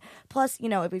 maybe he would. Plus,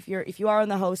 if you are in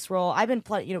the host role, I've been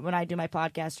when I do my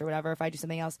podcast or whatever, if I do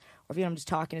something else, or if I'm just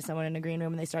talking to someone in a green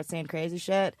room and they start saying crazy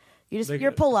shit,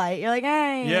 you're polite. You're like,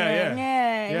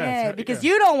 hey, because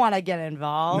you don't want to get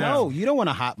involved. No, you don't want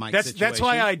a hot mic situation. That's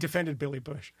why I defended Billy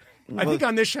Bush. I think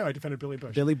on this show I defended Billy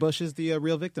Bush. Billy Bush is the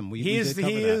real victim. He is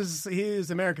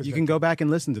America's You victim. can go back and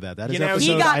listen to that. That is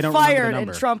episode. He got I don't fired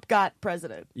and Trump got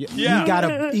president. Yeah.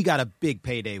 He got a big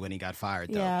payday when he got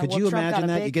fired, though. Yeah, Could you Trump imagine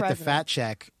that? You get president. the fat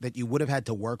check that you would have had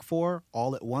to work for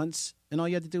all at once, and all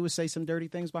you had to do was say some dirty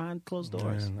things behind closed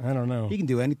doors. Man, I don't know. He can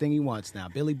do anything he wants now.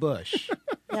 Billy Bush.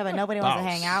 Yeah, but nobody wants to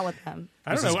hang out with him.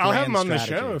 I don't know. I'll have him on the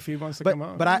show if he wants to come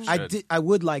on. But I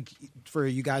would like for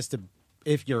you guys to,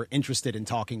 if you're interested in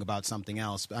talking about something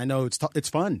else. I know it's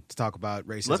fun to talk about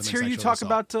racism. Let's hear you talk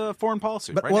about foreign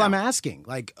policy. But I'm asking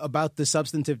about the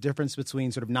substantive difference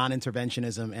between sort of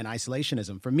non-interventionism and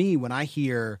isolationism. For me, when I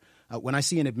hear when I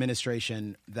see an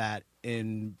administration that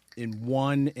in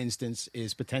one instance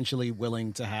is potentially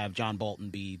willing to have John Bolton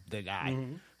be the guy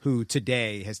who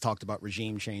today has talked about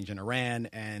regime change in Iran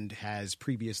and has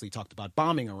previously talked about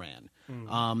bombing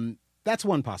Iran, that's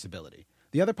one possibility.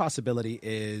 The other possibility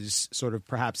is sort of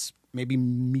perhaps maybe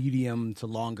medium to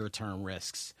longer term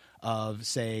risks of,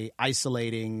 say,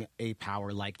 isolating a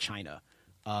power like China,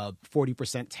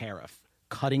 40% tariff,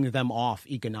 cutting them off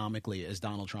economically as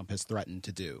Donald Trump has threatened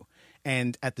to do.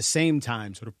 And at the same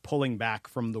time, sort of pulling back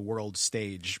from the world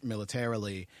stage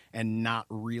militarily and not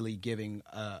really giving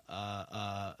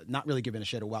a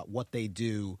shit about what they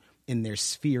do in their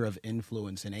sphere of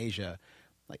influence in Asia.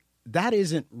 Like,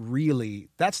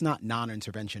 that's not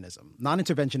non-interventionism.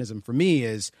 Non-interventionism for me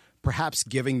is perhaps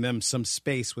giving them some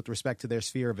space with respect to their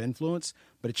sphere of influence,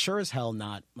 but it's sure as hell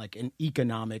not like an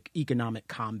economic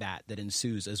combat that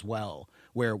ensues as well,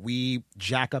 where we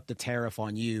jack up the tariff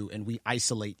on you and we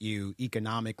isolate you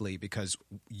economically because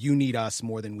you need us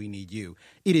more than we need you.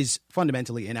 It is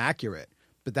fundamentally inaccurate,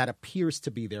 but that appears to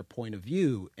be their point of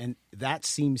view, and that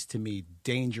seems to me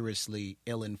dangerously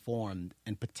ill-informed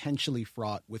and potentially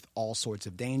fraught with all sorts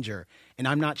of danger. And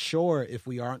I'm not sure if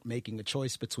we aren't making a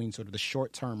choice between sort of the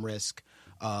short-term risk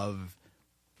of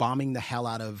bombing the hell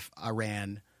out of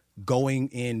Iran, going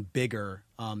in bigger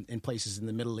in places in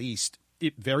the Middle East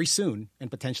very soon and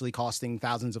potentially costing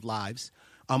thousands of lives,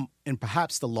 and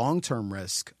perhaps the long-term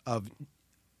risk of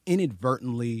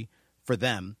inadvertently, for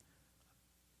them,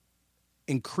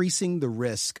 increasing the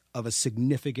risk of a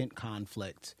significant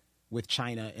conflict with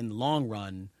China in the long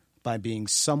run by being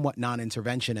somewhat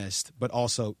non-interventionist, but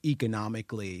also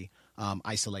economically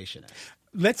isolationist.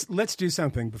 Let's do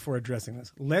something before addressing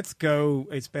this. Let's go.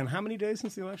 It's been how many days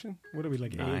since the election? What are we,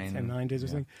 like 9 days or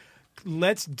something?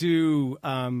 Let's do.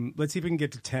 Let's see if we can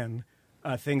get to 10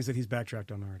 things that he's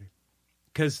backtracked on already.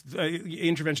 Because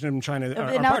intervention in China.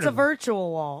 And now it's a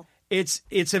virtual wall. It's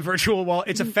a virtual wall.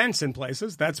 It's a fence in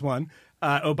places. That's one.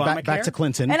 Obamacare. Back to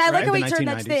Clinton. And I like how he turned 1990s.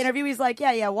 that to the interview. He's like,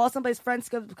 well, someplace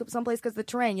because the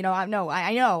terrain. You know, I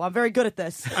know. I'm very good at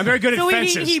this. I'm very good at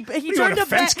fences. He turned a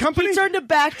fence company. He turned a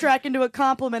backtrack into a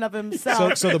compliment of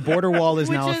himself. So the border wall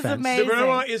is now a fence. Amazing. The border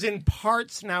wall is in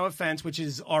parts now a fence, which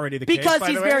is already the case. Because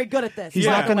he's very good at this.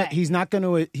 He's not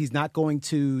going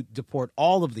to deport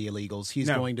all of the illegals. He's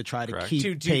going to try to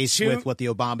keep pace with what the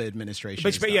Obama administration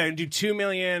has done. Do 2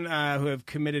 million who have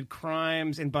committed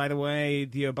crimes. And by the way,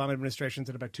 the Obama administration's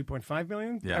at about 2.5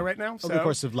 million right now. Over the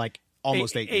course of like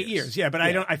almost 8 years. 8 years, yeah. But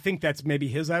I think that's maybe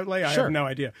his outlay. I have no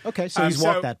idea. Okay, so he's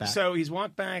walked that back. So he's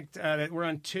walked back. We're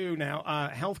on 2 now.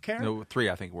 Healthcare. No, 3.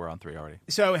 I think we're on 3 already.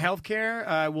 So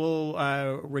healthcare will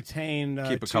retain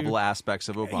keep a couple aspects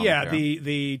of Obamacare. Yeah,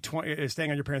 the staying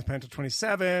on your parents' plan until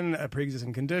 27,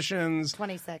 pre-existing conditions,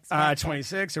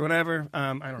 26 or whatever. I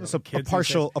don't know. So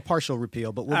a partial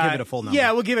repeal, but we'll give it a full number.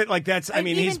 Yeah, we'll give it like that's. I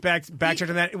mean, he's backtracked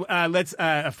on that. Let's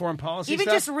foreign policy. Even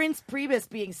stuff. just Reince Priebus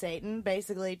being Satan,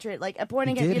 basically, like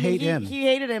appointing him. He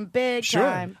hated him big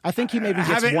time. I think he maybe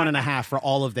gets 1.5 for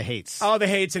all of the hates. All the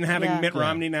hates, and having Mitt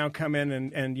Romney now come in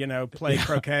and play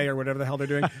croquet or whatever the hell they're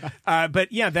doing.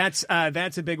 But yeah, that's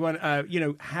a big one.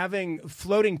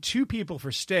 Floating 2 people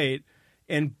for state.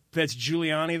 And that's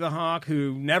Giuliani the hawk,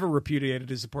 who never repudiated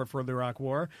his support for the Iraq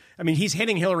War. I mean, he's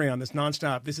hitting Hillary on this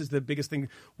nonstop. This is the biggest thing,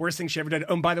 worst thing she ever did.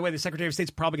 Oh, and by the way, the Secretary of State's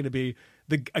probably going to be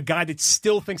a guy that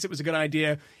still thinks it was a good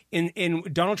idea. In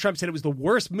Donald Trump said it was the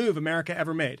worst move America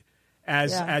ever made,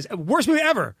 as worst move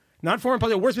ever, not foreign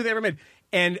policy, worst move they ever made.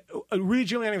 And Rudy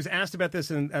Giuliani was asked about this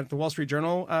at the Wall Street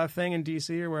Journal thing in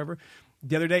D.C. or wherever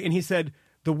the other day, and he said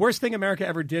the worst thing America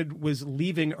ever did was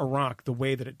leaving Iraq the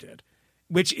way that it did.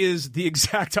 Which is the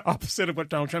exact opposite of what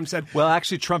Donald Trump said. Well,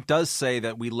 actually, Trump does say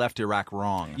that we left Iraq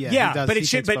wrong. Yeah, but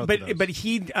Giuliani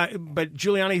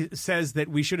says that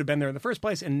we should have been there in the first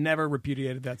place and never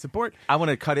repudiated that support. I want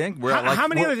to cut in. How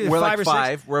many are there? We're 5 like or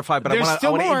 5. 6? We're at 5, but There's I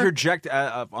want to more. interject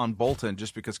on Bolton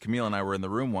just because Camille and I were in the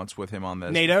room once with him on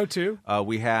this. NATO too.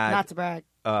 We had Not to brag.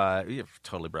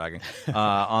 Totally bragging.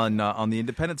 On the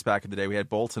Independence back in the day, we had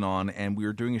Bolton on, and we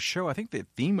were doing a show. I think the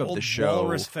theme of the show,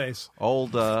 walrus face, old.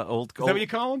 Is that what you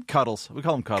call him? Cuddles. We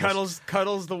call him Cuddles.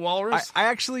 Cuddles the walrus. I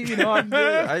actually,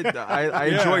 I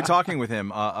enjoy talking with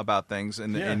him about things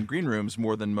in green rooms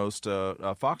more than most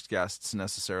Fox guests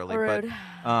necessarily. Rude.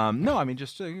 But no, I mean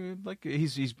just like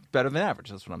he's better than average.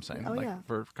 That's what I'm saying.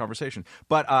 For conversation.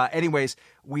 But anyways,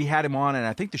 we had him on, and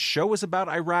I think the show was about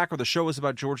Iraq, or the show was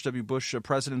about George W. Bush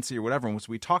presidency or whatever. And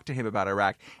we talked to him about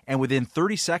Iraq, and within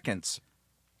 30 seconds,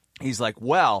 he's like,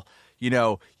 well,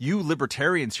 you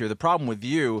libertarians here, the problem with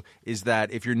you is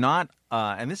that if you're not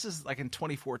and this is like in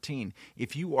 2014,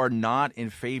 if you are not in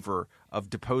favor of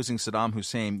deposing Saddam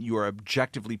Hussein, you are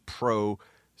objectively pro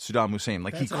Saddam Hussein.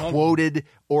 Like, he quoted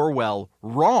Orwell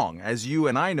wrong, as you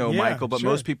and I know, Michael, but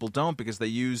most people don't, because they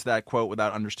use that quote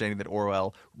without understanding that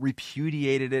Orwell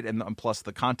repudiated it, and plus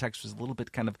the context was a little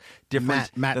bit kind of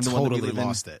different. Matt than the totally one that we live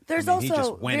lost in. it. There's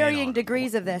also varying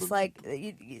degrees of this, like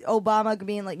Obama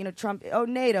being like, Trump,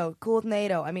 NATO, cool with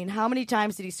NATO. I mean, how many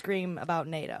times did he scream about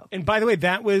NATO? And by the way,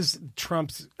 that was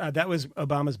that was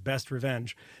Obama's best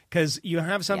revenge, because you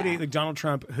have somebody like Donald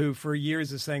Trump, who for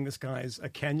years is saying this guy's a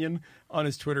Kenyan on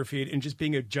his Twitter feed and just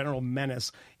being a general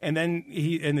menace. And then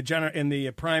he in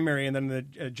the primary, and then the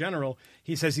general,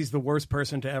 he says he's the worst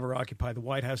person to ever occupy the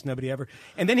White House. Nobody ever.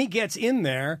 And then he gets in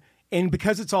there, and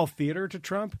because it's all theater to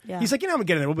Trump, he's like, I'm gonna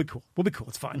get in there. We'll be cool. We'll be cool.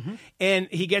 It's fine. Mm-hmm. And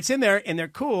he gets in there, and they're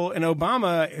cool. And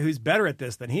Obama, who's better at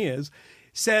this than he is,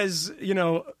 says,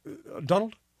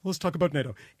 Donald, let's talk about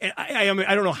NATO. And I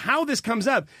don't know how this comes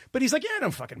up, but he's like, I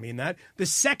don't fucking mean that. The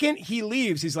second he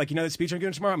leaves, he's like, the speech I'm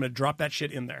giving tomorrow, I'm going to drop that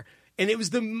shit in there. And it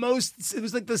was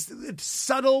like this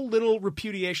subtle little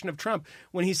repudiation of Trump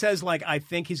when he says, like, I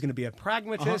think he's going to be a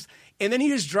pragmatist. And then he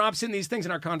just drops in these things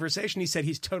in our conversation. He said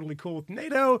he's totally cool with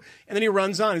NATO. And then he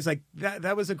runs on. He's like,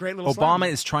 that was a great little Obama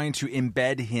is trying to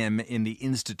embed him in the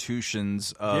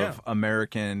institutions of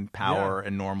American power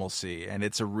and normalcy. And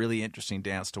it's a really interesting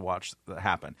dance to watch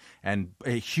happen. And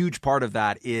a huge part of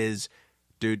that is,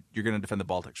 dude, you're going to defend the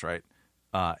Baltics, right?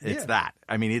 It's that.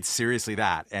 I mean, it's seriously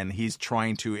that. And he's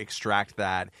trying to extract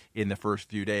that in the first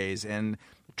few days. And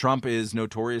Trump is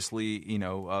notoriously,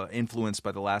 influenced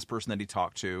by the last person that he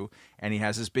talked to. And he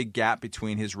has this big gap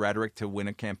between his rhetoric to win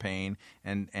a campaign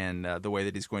and the way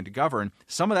that he's going to govern.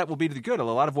 Some of that will be to the good. A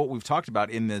lot of what we've talked about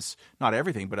in this, not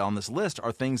everything, but on this list,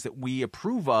 are things that we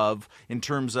approve of in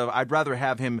terms of, I'd rather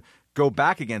have him go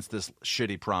back against this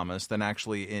shitty promise than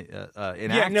actually enact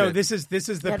it. Yeah, no, this is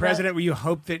the president where you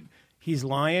hope that he's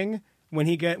lying when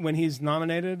he's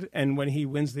nominated and when he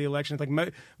wins the election. It's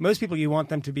like most people, you want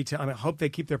them to be. I hope they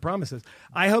keep their promises.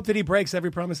 I hope that he breaks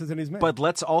every promise that he's made. But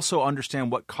let's also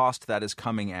understand what cost that is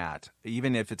coming at,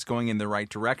 even if it's going in the right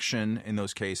direction in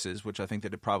those cases, which I think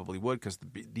that it probably would, because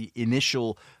the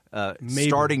initial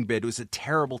starting bid was a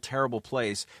terrible, terrible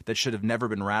place that should have never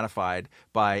been ratified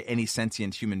by any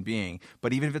sentient human being.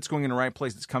 But even if it's going in the right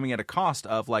place, it's coming at a cost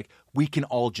of, like, we can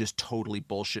all just totally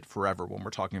bullshit forever when we're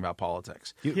talking about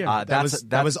politics.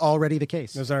 That was already the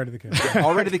case. That was already the case.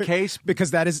 Already the case,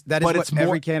 because that is what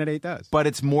every candidate does. But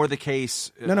it's more the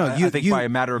case. I think by a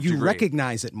matter of you degree.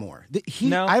 recognize it more.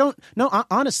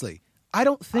 Honestly, I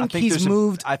don't think he's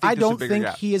moved. I don't think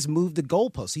he has moved the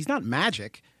goalposts. He's not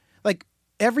magic. Like,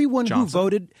 everyone who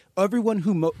voted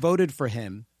for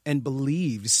him and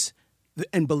believes,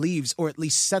 or at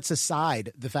least sets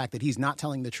aside the fact that he's not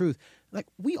telling the truth. Like,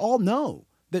 we all know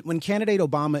that when candidate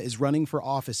Obama is running for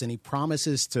office and he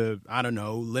promises to,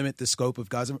 limit the scope of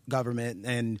government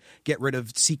and get rid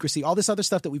of secrecy, all this other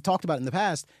stuff that we've talked about in the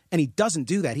past, and he doesn't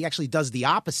do that. He actually does the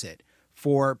opposite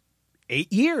for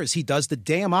 8 years. He does the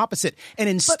damn opposite. And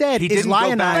instead is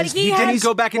lionized. He didn't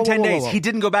go back in 10 days. He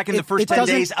didn't go back in the first 10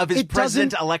 days of his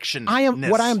president election.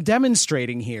 What I am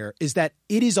demonstrating here is that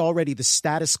it is already the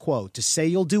status quo to say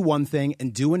you'll do one thing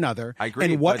and do another. I agree.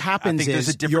 And what happens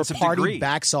is your party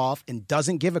backs off and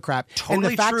doesn't give a crap.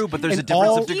 Totally true, but there's a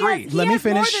difference of degree. Let me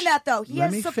finish. More than that, though. He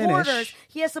has supporters.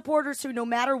 He has supporters who, no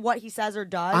matter what he says or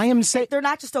does, they're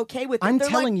not just okay with it. They're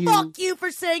telling you, fuck you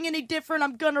for saying any different.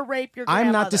 I'm going to rape your grandmother.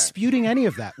 I'm not disputing any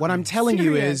of that. What I'm telling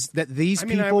you is that these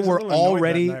people were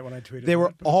already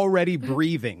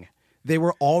breathing. They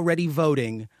were already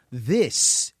voting.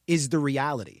 This is the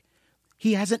reality.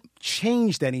 He hasn't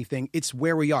changed anything. It's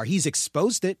where we are. He's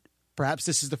exposed it. Perhaps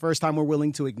this is the first time we're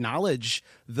willing to acknowledge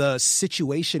the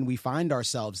situation we find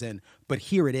ourselves in. But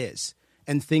here it is.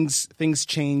 And things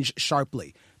change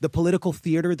sharply. The political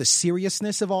theater, the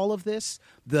seriousness of all of this,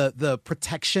 the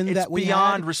protection that we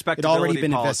beyond had, respectability. It already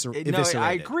been eviscerated. No,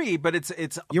 I agree, but it's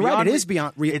you're beyond, right. It is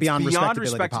beyond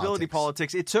respectability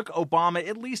politics. It took Obama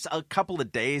at least a couple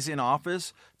of days in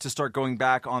office to start going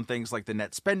back on things like the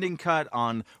net spending cut.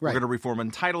 We're going to reform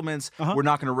entitlements. We're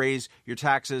not going to raise your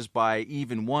taxes by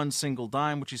even one single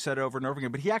dime, which he said over and over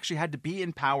again. But he actually had to be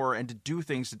in power and to do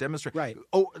things to demonstrate. Right.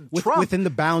 Trump, within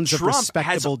the bounds of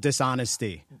respectable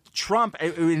dishonesty. Trump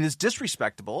is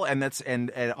disrespectable,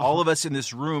 and all of us in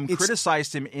this room room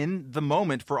criticized him in the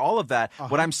moment for all of that.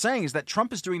 What I'm saying is that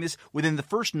Trump is doing this within the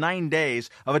first 9 days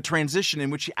of a transition in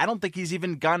which I don't think he's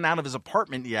even gotten out of his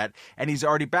apartment yet, and he's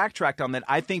already backtracked on that.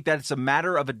 I think that it's a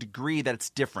matter of a degree that it's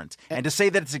different. And to say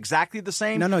that it's exactly the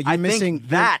same, you're I missing think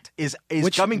that is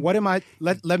coming what am I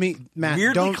let me Matt,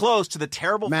 weirdly close to the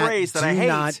terrible Matt, phrase that I hate. Do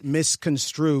not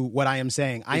misconstrue what I am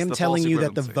saying. I am telling you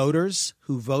that the voters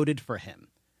who voted for him,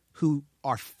 who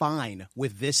are fine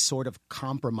with this sort of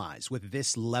compromise, with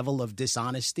this level of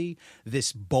dishonesty,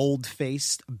 this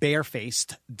bold-faced,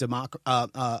 bare-faced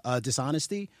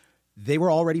dishonesty, they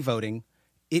were already voting.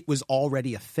 It was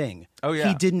already a thing. Oh, yeah.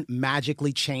 He didn't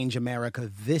magically change America.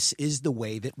 This is the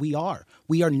way that we are.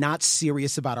 We are not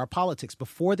serious about our politics.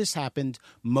 Before this happened,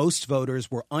 most voters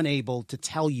were unable to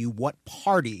tell you what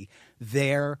party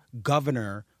their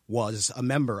governor was a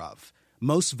member of.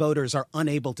 Most voters are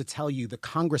unable to tell you the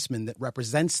congressman that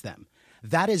represents them.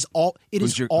 That is all.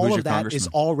 All of that is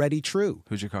already true.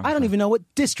 Who's your congressman? I don't even know what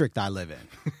district I live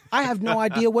in. I have no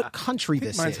idea what country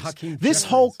this is. Hakeem This Jeffries.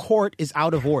 whole court is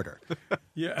out of order.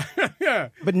 Yeah. Yeah.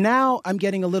 But now I'm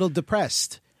getting a little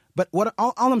depressed. But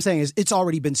all I'm saying is it's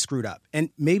already been screwed up, and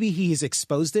maybe he has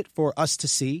exposed it for us to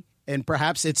see. And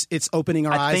perhaps it's opening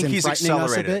our eyes and frightening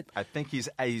us a bit. I think he's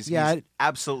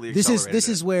absolutely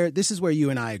accelerated. This is where you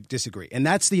and I disagree, and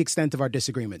that's the extent of our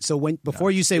disagreement. So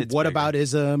before you say what about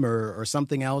ism or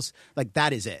something else, like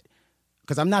that is it.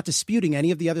 Because I'm not disputing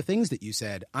any of the other things that you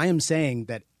said. I am saying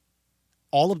that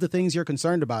all of the things you're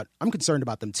concerned about, I'm concerned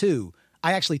about them too.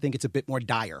 I actually think it's a bit more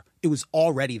dire. It was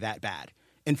already that bad.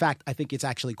 In fact, I think it's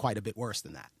actually quite a bit worse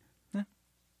than that. Yeah.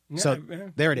 So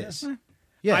there it is.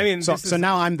 Yeah, I mean, so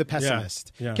now I'm the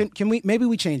pessimist. Yeah. Can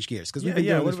we change gears because we've been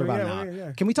doing this for about an hour?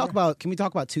 Yeah. Can we talk about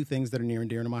two things that are near and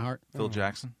dear to my heart? Phil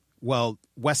Jackson. Well,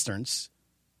 westerns,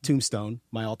 Tombstone,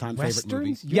 my all-time favorite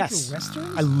movie. Westerns? You Yes, do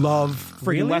westerns? I love freaking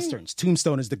Really? westerns.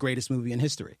 Tombstone is the greatest movie in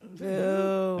history.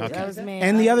 Boo. That was me.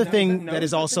 And the other thing that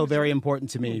is also very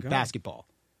important to me, basketball.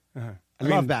 I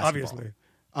love basketball. Obviously.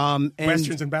 And,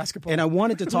 Westerns and basketball. And I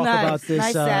wanted to talk Nice. about this.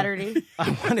 Nice Saturday.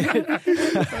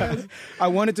 I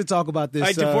wanted to talk about this.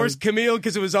 I divorced Camille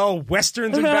because it was all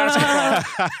Westerns and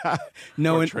basketball.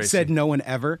 No one Tracy. said no one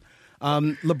ever.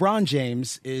 LeBron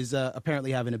James is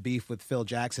apparently having a beef with Phil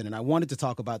Jackson, and I wanted to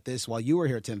talk about this while you were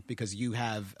here, Timpf, because you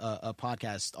have a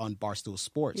podcast on Barstool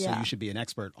Sports, so Yeah. you should be an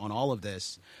expert on all of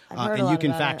this, I've heard a and lot you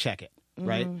can about fact it. check it,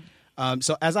 right?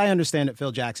 So as I understand it,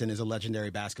 Phil Jackson is a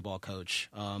legendary basketball coach,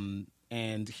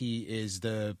 and he is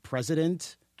the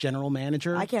president, general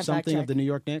manager, I can't something fact of the check. New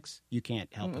York Knicks. You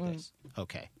can't help with this.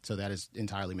 Okay, so that is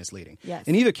entirely misleading. Yes.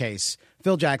 In either case,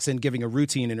 Phil Jackson giving a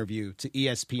routine interview to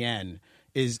ESPN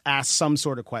is asked some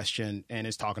sort of question and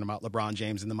is talking about LeBron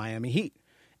James and the Miami Heat.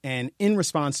 And in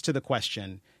response to the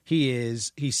question, he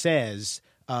says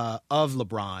of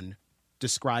LeBron,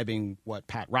 describing what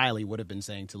Pat Riley would have been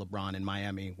saying to LeBron in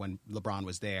Miami when LeBron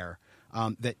was there,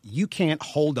 that you can't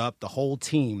hold up the whole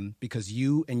team because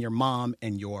you and your mom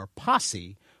and your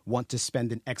posse want to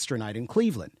spend an extra night in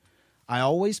Cleveland. I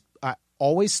always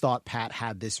thought Pat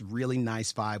had this really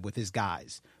nice vibe with his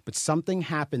guys, but something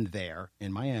happened there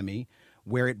in Miami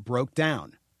where it broke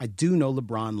down. I do know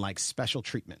LeBron likes special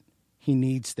treatment. He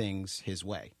needs things his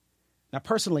way. Now,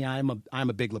 personally, I'm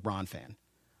a big LeBron fan,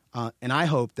 and I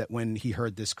hope that when he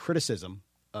heard this criticism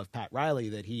of Pat Riley,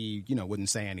 that he wouldn't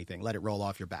say anything, let it roll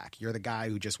off your back. You're the guy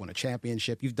who just won a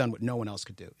championship. You've done what no one else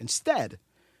could do. Instead,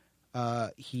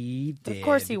 he did. Of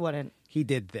course he wouldn't. He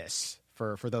did this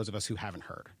for those of us who haven't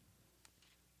heard.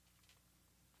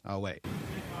 Oh wait.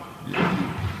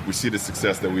 We see the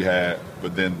success that we had,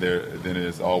 but then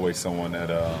there's always someone that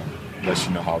lets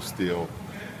you know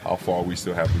how far we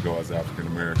still have to go as African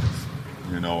Americans,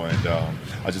 and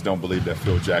I just don't believe that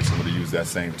Phil Jackson would have used that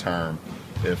same term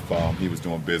if he was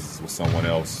doing business with someone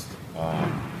else,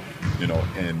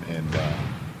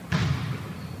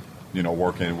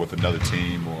 working with another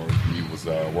team, or if he was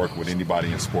working with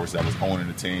anybody in sports that was owning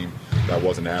a team that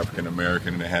wasn't African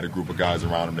American and they had a group of guys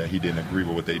around him that he didn't agree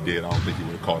with what they did. I don't think he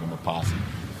would have called him a posse.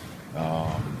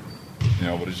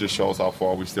 But it just shows how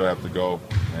far we still have to go,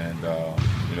 and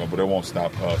but it won't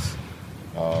stop us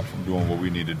from doing what we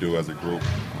need to do as a group.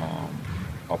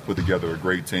 I'll put together a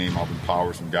great team. I'll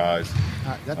empower some guys.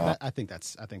 I think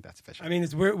that's efficient. I mean,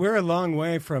 we're a long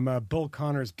way from Bull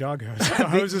Connor's dog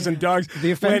houses and dogs.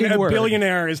 The offending when a word.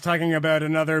 billionaire is talking about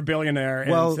another billionaire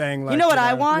and saying, like, You know what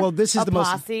I want? Well, this is a the most-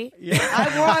 posse.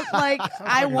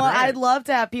 I'd love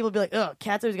to have people be like, oh,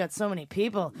 Katsu's got so many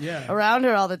people around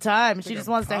her all the time. And she just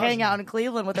wants to hang out in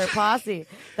Cleveland with her posse.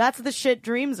 That's the shit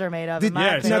dreams are made of. in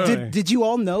my opinion. Now, did you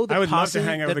all know that I would love posse, to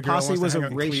hang out with that a girl who posse wants to was hang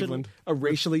out in Cleveland. a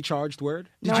racially charged word?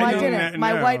 No, you I know didn't. that?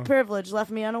 My No. white privilege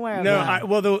left me unaware of No, that.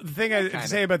 well, the thing I have to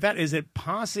say about that is that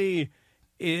Posse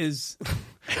is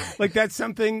like that's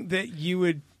something that you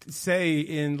would say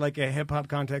in like a hip hop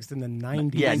context in the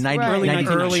 90s. Yeah, 90, Right. early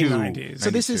 92. 90s.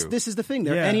 So this 92. is the thing.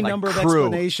 There are Yeah. any Like number of crew.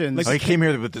 explanations. Like, I came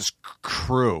here with this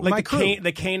crew. Like crew.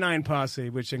 the Canine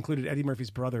Posse, which included Eddie Murphy's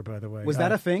brother, by the way. Was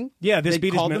that a thing? Yeah, this They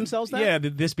beat called is themselves that? Yeah,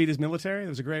 This Beat is Military. It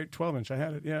was a great 12-inch. I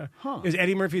had it. Yeah, It was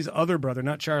Eddie Murphy's other brother,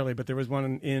 not Charlie, but there was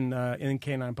one in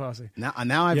Canine Posse. Now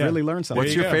I've Yeah. really learned something.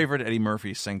 What's There you your go. favorite Eddie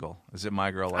Murphy single? Is it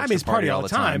My Girl Likes I mean, to it's Party All the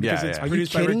Time because it's Are you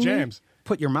produced by Rick kidding me? James.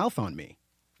 Put your mouth on me.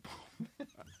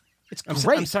 It's I'm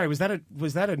great. sorry. Was that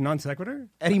a non sequitur?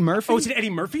 Eddie Murphy. Oh, it's an Eddie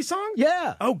Murphy song?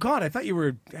 Yeah. Oh God, I thought you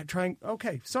were trying.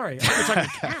 Okay, sorry. I thought you were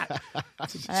talking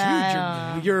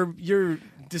cat. Dude, you're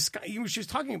she was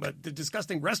talking about the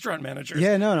disgusting restaurant managers.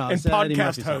 Yeah, no. And it's Eddie podcast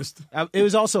Murphy song. host. It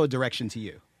was also a direction to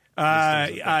you.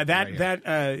 The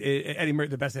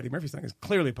best Eddie Murphy song is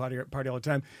clearly Party All the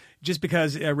Time, just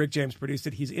because Rick James produced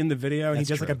it. He's in the video and That's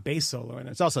he does true. like a bass solo in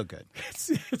it. It's also good.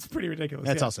 It's pretty ridiculous.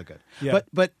 That's yeah. also good. Yeah.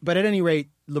 But at any rate,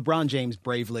 LeBron James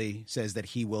bravely says that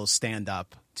he will stand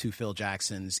up to Phil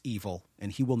Jackson's evil,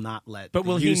 and he will not let. But the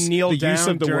will he use, kneel the use down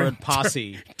of the during- word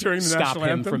posse during the stop national him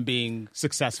anthem? from being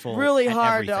successful? Really at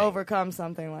hard everything. to overcome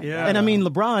something like Yeah. that. And I mean,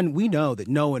 LeBron, we know that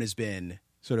no one has been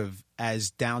sort of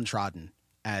as downtrodden,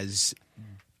 as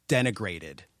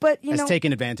denigrated, But, you as know-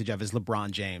 taken advantage of as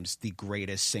LeBron James, the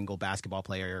greatest single basketball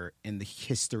player in the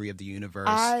history of the universe,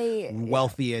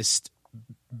 wealthiest,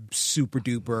 super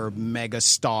duper mega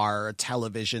star,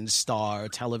 television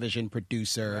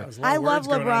producer. I love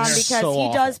LeBron because So he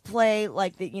awful. does play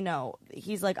like the,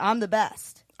 he's like, I'm the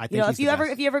best. I think he's if you the ever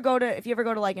best. if you ever go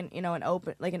to like an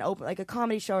open like a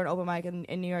comedy show or an open mic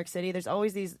in New York City, there's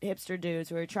always these hipster dudes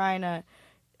who are trying to.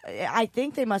 I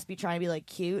think they must be trying to be like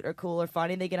cute or cool or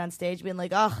funny. They get on stage being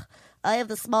like, "Oh, I have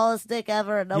the smallest dick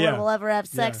ever, and no Yeah. one will ever have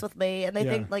sex Yeah. with me." And they Yeah.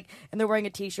 think like, and they're wearing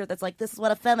a T-shirt that's like, "This is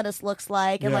what a feminist looks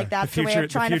like," and Yeah. like that's The the way future- of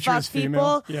trying the to future fuck is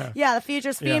female. people. Yeah. The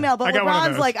future's Yeah. female, but I got one of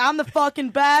LeBron's those. like, "I'm the fucking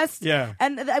best." Yeah.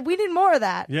 and we need more of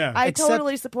that. Yeah. I Except-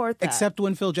 totally support that. Except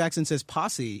when Phil Jackson says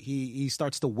posse, he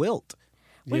starts to wilt.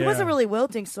 Well, he Yeah. wasn't really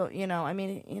wilting, so I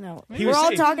mean, He we're was all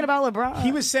saying- talking about LeBron.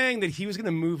 He was saying that he was going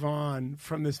to move on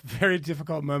from this very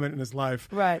difficult moment in his life.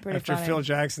 Right, pretty after funny. Phil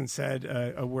Jackson said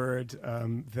a word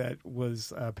that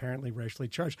was apparently racially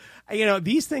charged.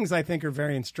 These things I think are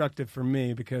very instructive for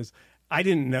me because I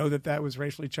didn't know that was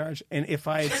racially charged. And if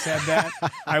I had said that,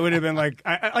 I would have been like,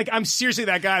 I'm seriously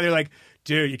that guy. They're like,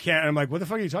 dude, you can't. And I'm like, what the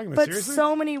fuck are you talking about? But Seriously?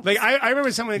 so many- Like, I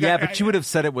remember someone. Yeah, but you would have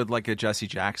said it with like a Jesse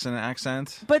Jackson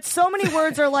accent. But so many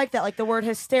words are like that, like the word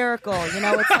hysterical.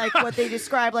 It's like what they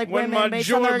describe like When women my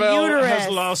based on their jewel bell uterus. has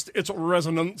lost its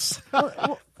resonance.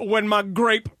 When my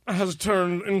grape has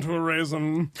turned into a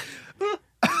raisin.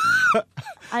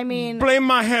 I mean, Blame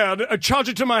my head. Charge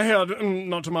it to my head and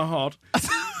not to my heart.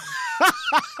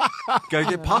 Gotta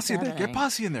get Posse in there. happening. Get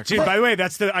Posse in there. Dude, by the way,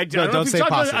 that's the. I don't know don't if say we've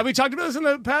talked about Posse. have we talked about this in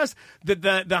the past? The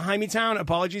Hymietown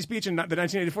apology speech in the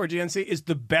 1984 DNC is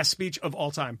the best speech of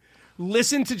all time.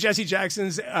 Listen to Jesse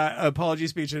Jackson's apology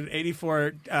speech at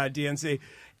 84 DNC.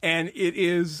 And it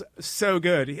is so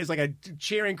good. It's like a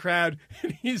cheering crowd.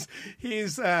 And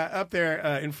he's up there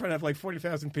in front of like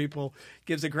 40,000 people.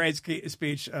 Gives a great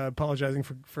speech apologizing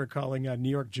for calling New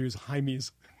York Jews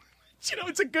Hymies.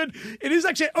 It's a good. It is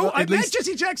actually. Oh, Well, I at met least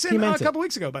Jesse he Jackson a meant it. couple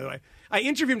weeks ago. By the way, I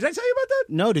interviewed him. Did I tell you about that?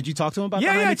 No, did you talk to him about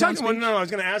Yeah, the I Hymietown talked to him. speech? No, I was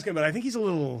going to ask him, but I think he's a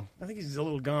little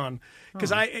gone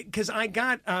because I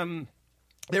got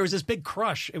there was this big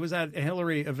crush. It was at a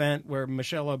Hillary event where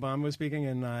Michelle Obama was speaking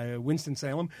in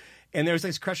Winston-Salem, and there was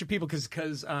this crush of people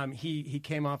because he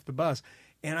came off the bus.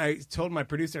 And I told my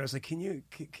producer, I was like, "Can you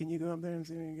go up there and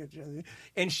see if you can get Jesse?"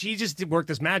 And she just did work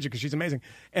this magic because she's amazing.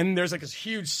 And there's like this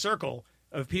huge circle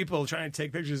of people trying to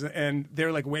take pictures, and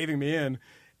they're like waving me in.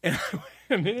 And I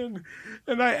went in,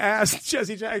 and I asked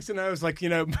Jesse Jackson. I was like,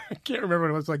 I can't remember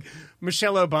what it was. Like,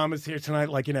 Michelle Obama's here tonight.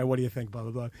 Like, what do you think? Blah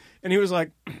blah blah. And he was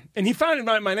like, and he found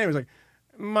my name. He was like,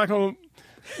 Michael.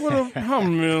 What a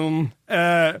thing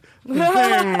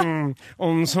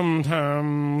on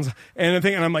sometimes and the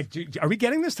thing, and I'm like, dude, are we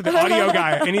getting this to the audio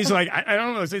guy? And he's like, I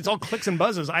don't know, it's all clicks and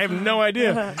buzzes. I have no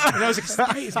idea. And I was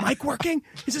like, hey, is mic working?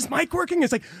 Is this mic working?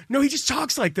 It's like, no, he just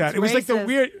talks like that. It was like the racist.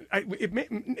 weird.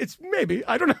 It's maybe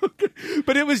I don't know,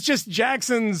 but it was just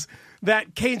Jackson's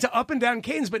that cadence, up and down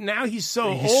cadence, but now he's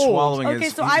so He's old. swallowing Okay,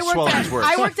 his, so he's swallowing his words.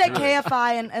 I worked at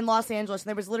KFI in Los Angeles, and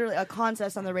there was literally a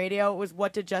contest on the radio. It was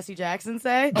what did Jesse Jackson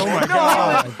say? Oh my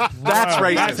God. That's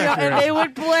racist. And they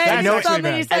would play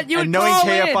something he said. You would And knowing call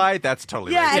KFI, in. that's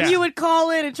totally Yeah, racist. and you would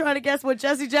call in and try to guess what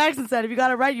Jesse Jackson said. If you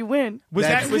got it right, you win. Was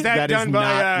that is done not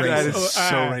by? racist. That is so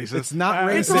racist. It's not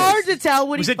racist. It's hard to tell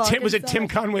what Was he it fucking was it Tim said.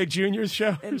 Conway Jr.'s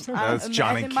show? or something? That's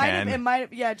John and Ken. It might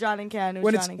have, yeah, John and Ken. It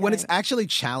was John and When Ken. it's actually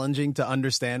challenging to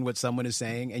understand what someone is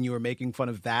saying and you are making fun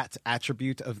of that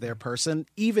attribute of their person,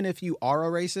 even if you are a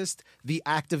racist, the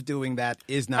act of doing that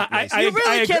is not racist. You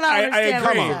really cannot understand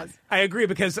what agree. he says. I agree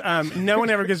because no one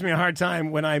ever gives me a hard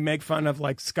time when I make fun of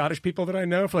like Scottish people that I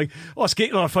know. For like, oh,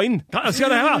 skate fine. Got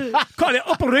it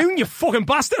up around, you fucking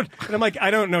bastard. And I'm like, I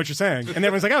don't know what you're saying. And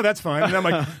everyone's like, oh, that's fine. And I'm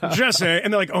like, Jesse.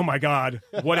 And they're like, oh my God,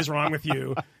 what is wrong with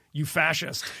you? You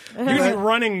fascist. You're going to be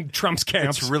running Trump's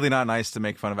camps. It's really not nice to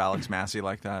make fun of Alex Massey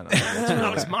like that.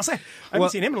 Alex Massey. I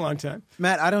haven't seen him in a long time.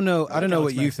 Matt, I don't know what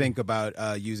Alex you Massey. think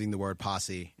about using the word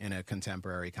posse in a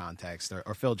contemporary context,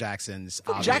 or Phil Jackson's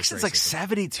obvious Jackson's like racism.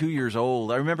 72 years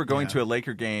old. I remember going to a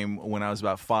Laker game when I was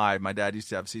about 5. My dad used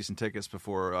to have season tickets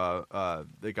before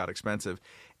they got expensive,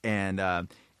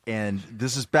 and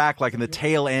this is back like in the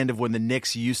tail end of when the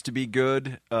Knicks used to be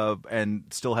good and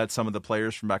still had some of the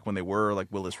players from back when they were, like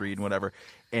Willis Reed and whatever.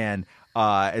 And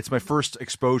it's my first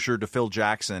exposure to Phil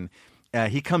Jackson.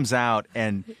 He comes out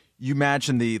and you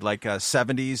imagine the like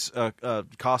 70s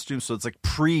costume. So it's like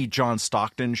pre-John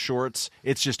Stockton shorts.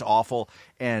 It's just awful.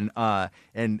 And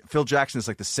Phil Jackson is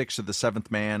like the 6th or the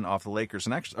 7th man off the Lakers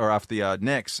and actually, or off the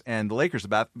Knicks. And the Lakers,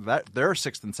 their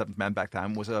 6th and 7th man back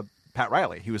then was Pat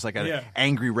Riley. He was like an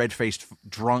angry, red-faced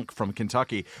drunk from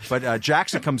Kentucky. But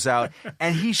Jackson comes out,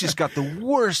 and he's just got the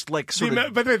worst, like, sort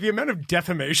of... By the way, the amount of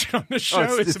defamation on this show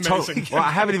is amazing. Totally, well,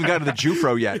 I haven't even gotten to the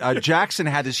Jufro yet. Jackson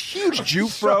had this huge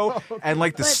Jufro and,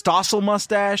 like, the Stossel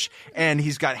mustache, and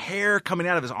he's got hair coming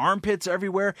out of his armpits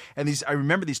everywhere. And I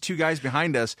remember these two guys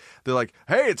behind us, they're like,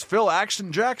 hey, it's Phil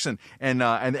Action Jackson. And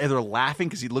they're laughing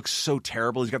because he looks so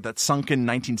terrible. He's got that sunken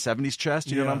 1970s chest,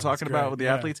 you know what I'm talking about with the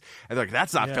athletes? And they're like,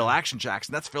 that's not Phil Action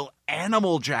Jackson, that's Phil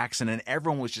Animal Jackson. And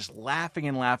everyone was just laughing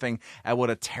and laughing at what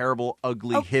a terrible,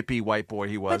 ugly, hippie white boy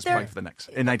he was playing for the Knicks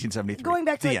in 1973. Going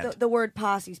back to the word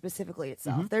posse specifically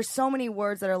itself, there's so many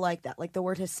words that are like that, like the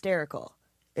word hysterical.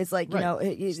 It's like, you know,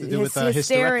 It's to do with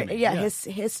hysteria.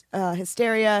 hysterectomy.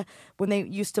 Hysteria, when they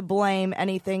used to blame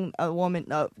anything a woman,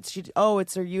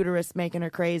 it's her uterus making her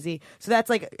crazy. So that's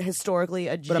like historically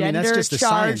a But I mean, that's just a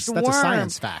gender-charged science. That's a worm.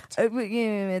 science fact.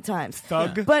 At times.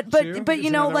 Thug, But too, you is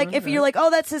know, another like one, if you're like, oh,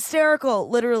 that's hysterical,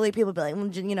 literally people be like,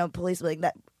 you know, police be like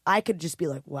that. I could just be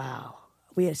like, wow,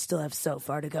 we still have so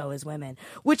far to go as women,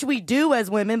 which we do as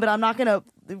women, but I'm not going to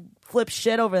flip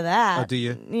shit over that. Oh, do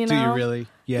you? You Do you know? really?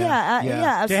 Yeah,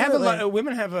 They have absolutely.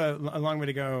 women have a long way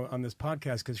to go on this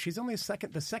podcast because she's only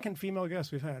the second female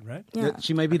guest we've had, right? Yeah.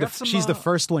 She may be she's the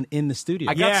first one in the studio.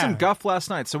 I got some guff last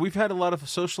night. So we've had a lot of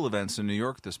social events in New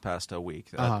York this past week,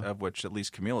 of which at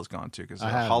least Camille has gone to because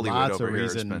Hollywood lots over of here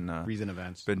reason has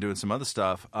events. been doing some other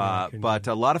stuff. But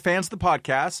a lot of fans of the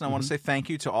podcast, and I want to say thank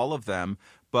you to all of them.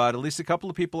 But at least a couple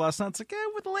of people last night, it's like,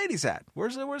 where the ladies at?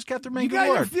 Where's Catherine You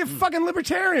Mangan? guys are fucking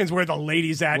libertarians. Where the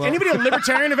ladies at? Anybody at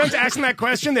libertarian events asking that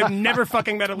question? They've never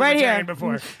fucking met a Right libertarian here.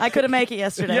 before. I couldn't make it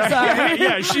yesterday. Yeah, Sorry.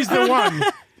 yeah, she's the one.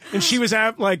 And she was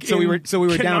out like So we were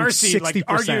down Canarsie, like 60%.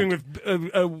 arguing with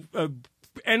a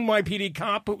NYPD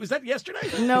cop. Was that yesterday?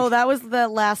 No, that was the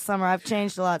last summer. I've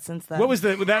changed a lot since then. What was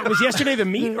that? Was yesterday the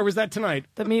meet or was that tonight?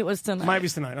 The meet was tonight. Might be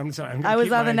tonight. I'm sorry. I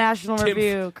was on the National Timpf.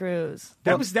 Review cruise.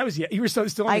 That was you were still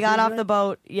on I the got cruise off today? the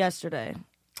boat yesterday.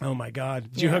 Oh my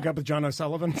God! Did you hook up with John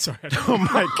O'Sullivan? Sorry. Oh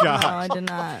my God! No, I did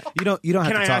not. You don't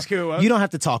have Can to I talk. ask who it was? You don't have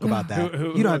to talk about that. Who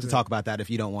you don't have was to talk about that if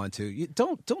you don't want to. You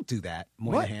don't do that,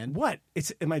 Moynihan. What?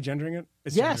 Am I gendering it?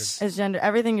 It's Yes. It's gender.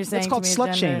 Everything you're saying It's called to me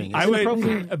slut is gender. shaming. I It's would.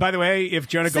 inappropriate. By the way, if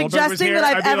Jonah Goldberg was Suggesting here, that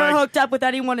I've I'd be ever like, hooked up with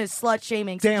anyone is slut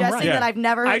shaming. Damn right. Suggesting Yeah. that I've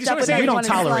never I hooked just up wanna with say, you anyone don't is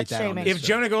tolerate slut that on shaming. this if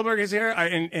Jonah Goldberg is here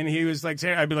and he was like,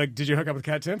 I'd be like, did you hook up with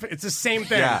Kat Timpf? It's the same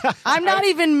thing. Yeah. I'm not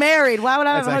even married. Why would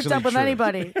I have That's hooked up with actually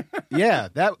true. anybody? Yeah,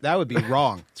 that would be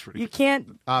wrong. You can't.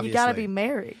 You got to Obviously. be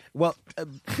married. Well,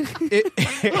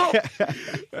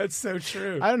 That's so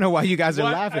true. I don't know why you guys are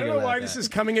Why- laughing. I don't know about why that. this is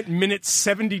coming at minute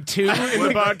 72 in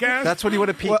the podcast. That's when you want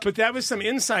to peek. But that was some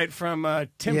insight from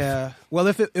Timpf. Yeah. Well,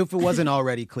 if it wasn't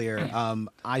already clear,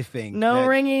 I think No that-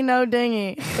 ringy, no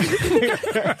dingy.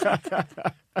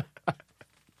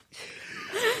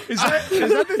 Is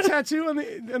that the tattoo on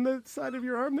the side of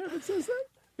your arm there that says that?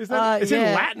 Is that it's in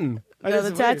yeah. Latin? No,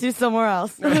 the tattoo's somewhere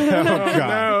else. Oh,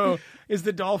 no. Is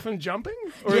the dolphin jumping?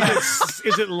 Or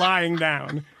is it lying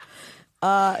down?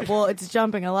 Well, it's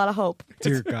jumping. A lot of hope.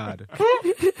 Dear God.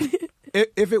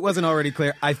 If it wasn't already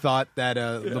clear, I thought that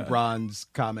LeBron's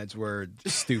comments were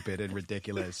stupid and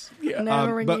ridiculous. Yeah.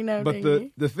 But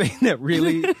the thing that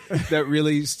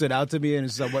really stood out to me and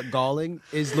is somewhat galling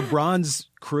is LeBron's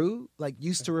crew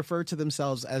used to refer to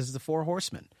themselves as the Four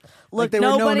Horsemen. Look,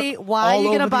 nobody. Why are you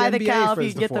going to buy the cow if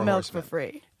you get the milk for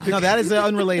free? No, that is an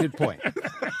unrelated point.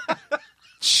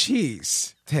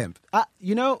 Jeez, Timpf.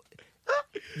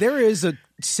 There is a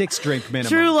 6-drink minimum.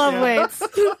 True love waits.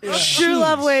 True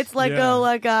love waits. Go,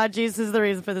 let God. Jesus is the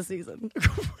reason for the season.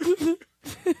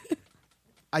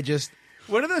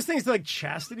 What are those things like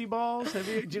chastity balls? Do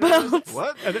you know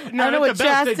What? I don't know what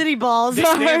chastity balls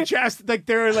are. They have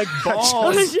they're like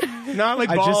balls, not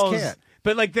like balls. I just can't.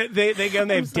 But they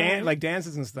have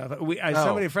dances and stuff.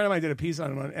 A friend of mine did a piece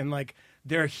on them, and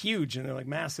they're huge and they're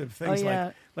massive things,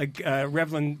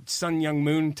 Reverend Sun Young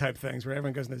Moon type things, where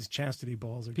everyone goes into these chastity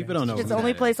balls. Or people don't know. It's the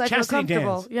only place I feel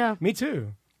comfortable. Dance. Yeah, me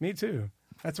too.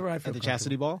 That's where I feel. At the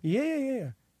chastity ball. Yeah.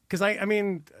 Because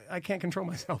I can't control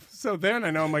myself. So then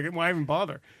I know I'm why even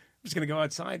bother? I'm just gonna go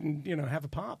outside and have a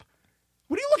pop.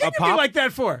 What are you looking at me like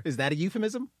that for? Is that a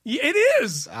euphemism? Yeah, it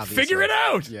is. Obviously. Figure it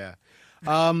out. Yeah.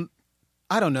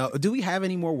 I don't know. Do we have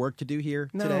any more work to do here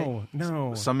today?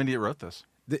 No. Some idiot wrote this.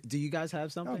 Do you guys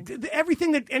have something?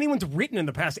 Everything that anyone's written in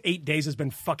the past 8 days has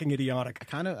been fucking idiotic.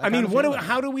 How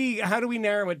do we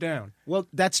narrow it down? Well,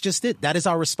 that's just it. That is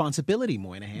our responsibility,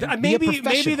 Moynihan. Maybe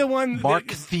the one Mark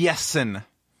Thiessen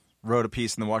wrote a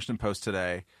piece in the Washington Post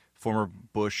today, former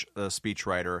Bush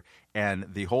speechwriter, and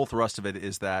the whole thrust of it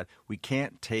is that we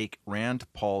can't take Rand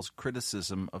Paul's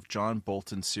criticism of John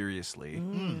Bolton seriously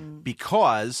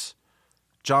because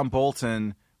John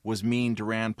Bolton was mean to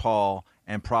Rand Paul,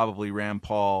 and probably Rand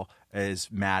Paul is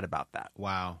mad about that.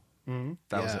 Wow. Mm-hmm.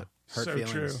 That was it. Hurt so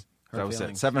feelings. True. That was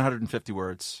it. 750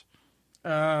 words.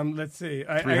 Let's see.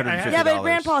 Yeah, but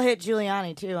Rand Paul hit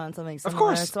Giuliani too on something similar. Of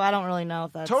course. So I don't really know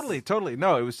if that's totally.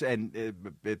 No, it was, and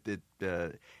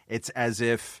it's as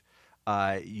if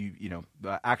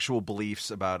actual beliefs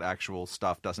about actual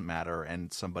stuff doesn't matter,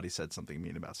 and somebody said something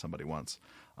mean about somebody once,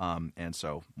 and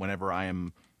so whenever I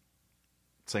am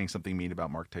saying something mean about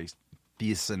Mark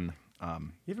Thiessen.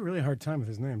 You have a really hard time with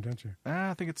his name, don't you?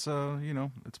 I think it's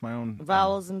it's my own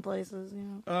vowels in places.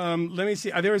 Let me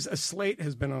see. There was a Slate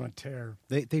has been on a tear.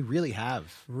 They really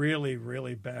have really,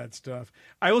 really bad stuff.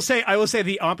 I will say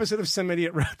the opposite of some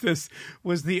idiot wrote this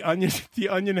was the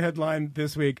Onion headline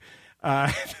this week.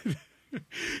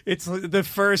 It's the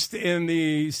first in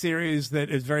the series that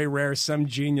is very rare. Some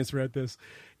genius wrote this.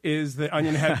 Is the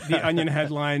Onion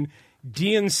headline?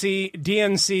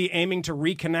 DNC aiming to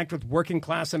reconnect with working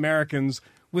class Americans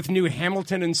with new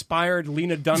Hamilton-inspired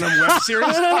Lena Dunham web series.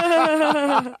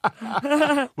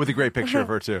 With a great picture of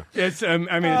her too. It's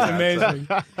amazing.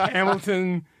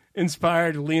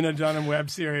 Hamilton-inspired Lena Dunham web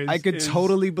series. I could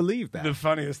totally believe that. The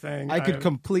funniest thing. I could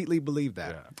completely believe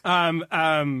that.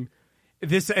 Yeah.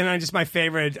 This my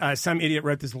favorite. Some idiot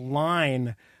wrote this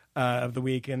line of the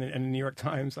week in the New York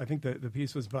Times. I think the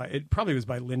piece was by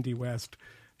Lindy West.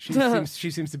 She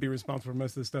seems to be responsible for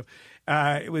most of this stuff.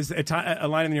 It was a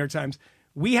line in the New York Times.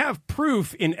 We have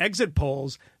proof in exit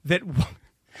polls that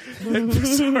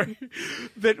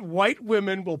white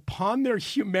women will pawn their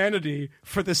humanity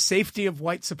for the safety of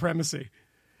white supremacy.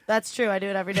 That's true. I do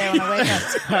it every day when I wake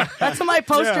up. That's what my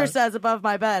poster says above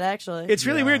my bed, actually. It's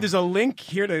really weird. There's a link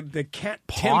here to the Cat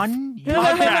Timpf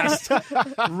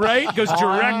podcast. Right? Goes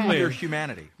directly. Your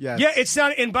humanity. Yes. Yeah, it's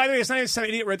not, and by the way, it's not even some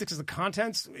idiot wrote this because the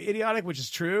content's idiotic, which is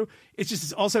true.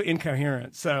 It's also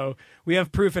incoherent. So we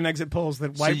have proof in exit polls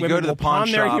that white women will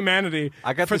pawn their humanity.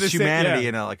 I got this humanity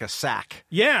in a sack.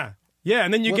 Yeah. Yeah,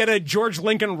 and then you get a George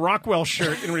Lincoln Rockwell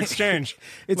shirt in exchange.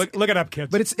 Look it up,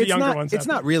 kids. But it's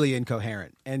not really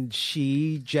incoherent, and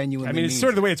she genuinely. It's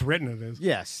sort of the way it's written. It is.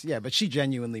 Yes, yeah, but she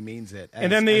genuinely means it.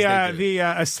 And then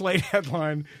the Slate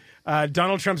headline: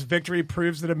 Donald Trump's victory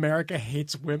proves that America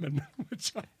hates women.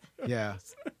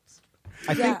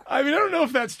 I don't know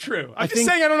if that's true. I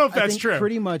don't know if that's true.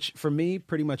 Pretty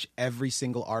much every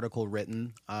single article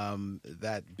written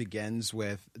that begins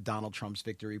with Donald Trump's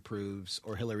victory proves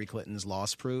or Hillary Clinton's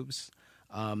loss proves.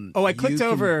 I clicked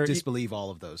over. Disbelieve all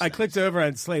of those. I clicked over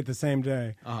at Slate the same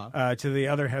day to the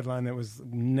other headline that was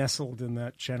nestled in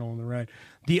that channel on the right.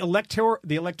 The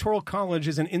electoral college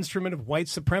is an instrument of white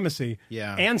supremacy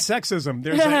and sexism.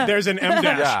 There's an M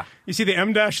dash. Yeah. You see the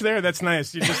M dash there? That's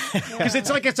nice. You just because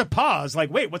it's a pause.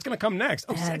 Like, wait, what's going to come next?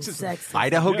 Oh, sexism.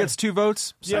 Idaho gets 2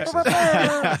 votes. Yeah.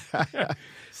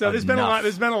 So there's been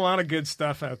a lot of good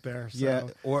stuff out there. So. Yeah,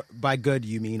 or by good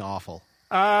you mean awful.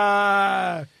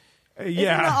 Isn't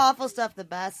the awful stuff the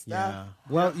best stuff? Yeah.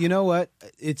 Well, you know what?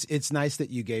 It's nice that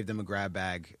you gave them a grab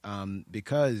bag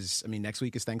because, I mean, next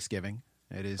week is Thanksgiving.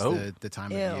 It is the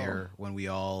time of year when we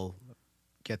all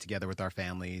get together with our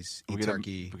families, eat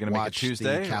turkey, we're gonna watch make it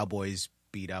Tuesday, the Cowboys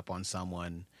beat up on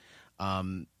someone.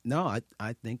 No,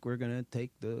 I think we're going to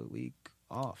take the week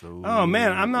off. Oh,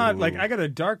 man, I'm not, like, I got a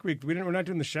dark week. We're not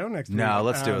doing the show next week. No,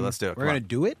 let's do it. We're going to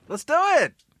do it? Let's do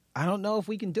it. I don't know if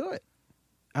we can do it.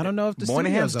 I don't know if the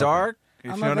Moynihan's studio's dark.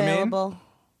 If I'm you know available. What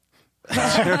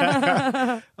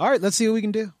I mean? All right, let's see what we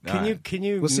can do. Can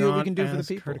you We'll see what we not can do for the ask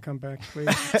people. her to come back,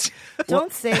 please?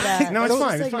 Don't say that. No, it's That's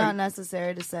fine, just, it's like, fine. not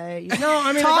necessary to say. No,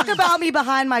 I mean, Talk about me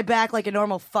behind my back like a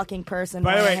normal fucking person.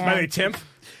 By the way, Moynihan. Timpf,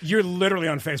 you're literally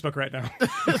on Facebook right now.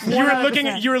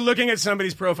 you were looking at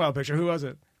somebody's profile picture. Who was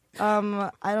it?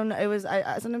 I don't know. It was.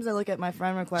 Sometimes I look at my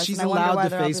friend requests. She's and I wonder allowed why to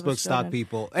they're all Facebook stalk showing.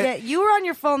 people. Yeah, you were on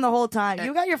your phone the whole time.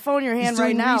 You got your phone in your hand He's right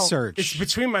doing now. research. It's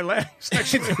between my legs.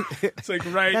 Actually, it's like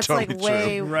right. That's totally like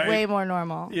way, true. Right. way more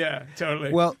normal. Yeah,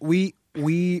 totally. Well, we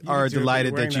are do it, delighted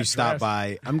you're wearing that you that stopped dress.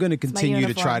 by. I'm going to continue to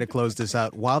uniform. try to close this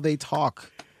out while they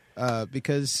talk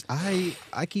because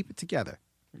I keep it together.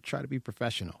 I try to be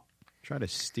professional. Try to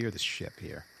steer the ship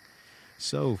here.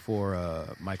 So for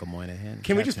Michael Moynihan.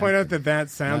 Can we Kat just point out Timpf, that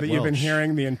sound Matt that you've been Welch.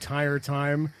 hearing the entire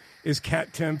time is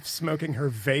Kat Timpf smoking her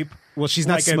vape? Well, she's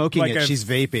not smoking it. She's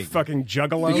vaping. Fucking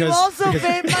juggalo. You also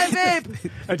vape my vape.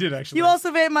 I did actually. You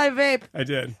also vape my vape. I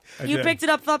did. You picked it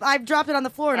up. I dropped it on the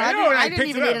floor, and I I, know, didn't, and I I didn't picked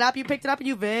even it eat up. it up. You picked it up and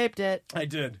you vaped it. I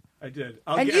did.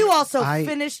 And you also I-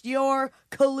 finished your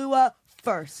Kahlua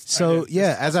first. So,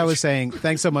 yeah, as I was saying,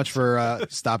 thanks so much for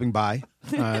stopping by.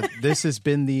 This has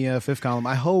been the Fifth Column.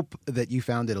 I hope that you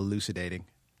found it elucidating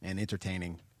and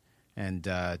entertaining. And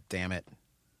damn it,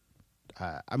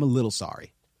 I'm a little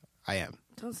sorry. I am.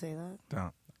 Don't say that.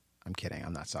 Don't. I'm kidding.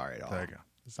 I'm not sorry at all. There you go.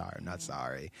 Sorry, I'm not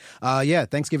sorry. Yeah,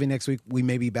 Thanksgiving next week. We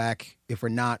may be back. If we're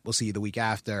not, we'll see you the week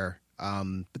after.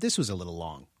 But this was a little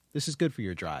long. This is good for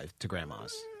your drive to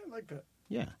Grandma's. I like that.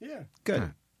 Yeah. Yeah. Good.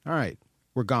 All right.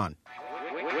 We're gone.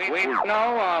 We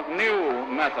know of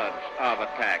new methods of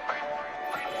attack.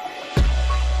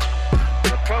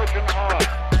 The Trojan horse,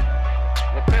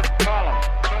 the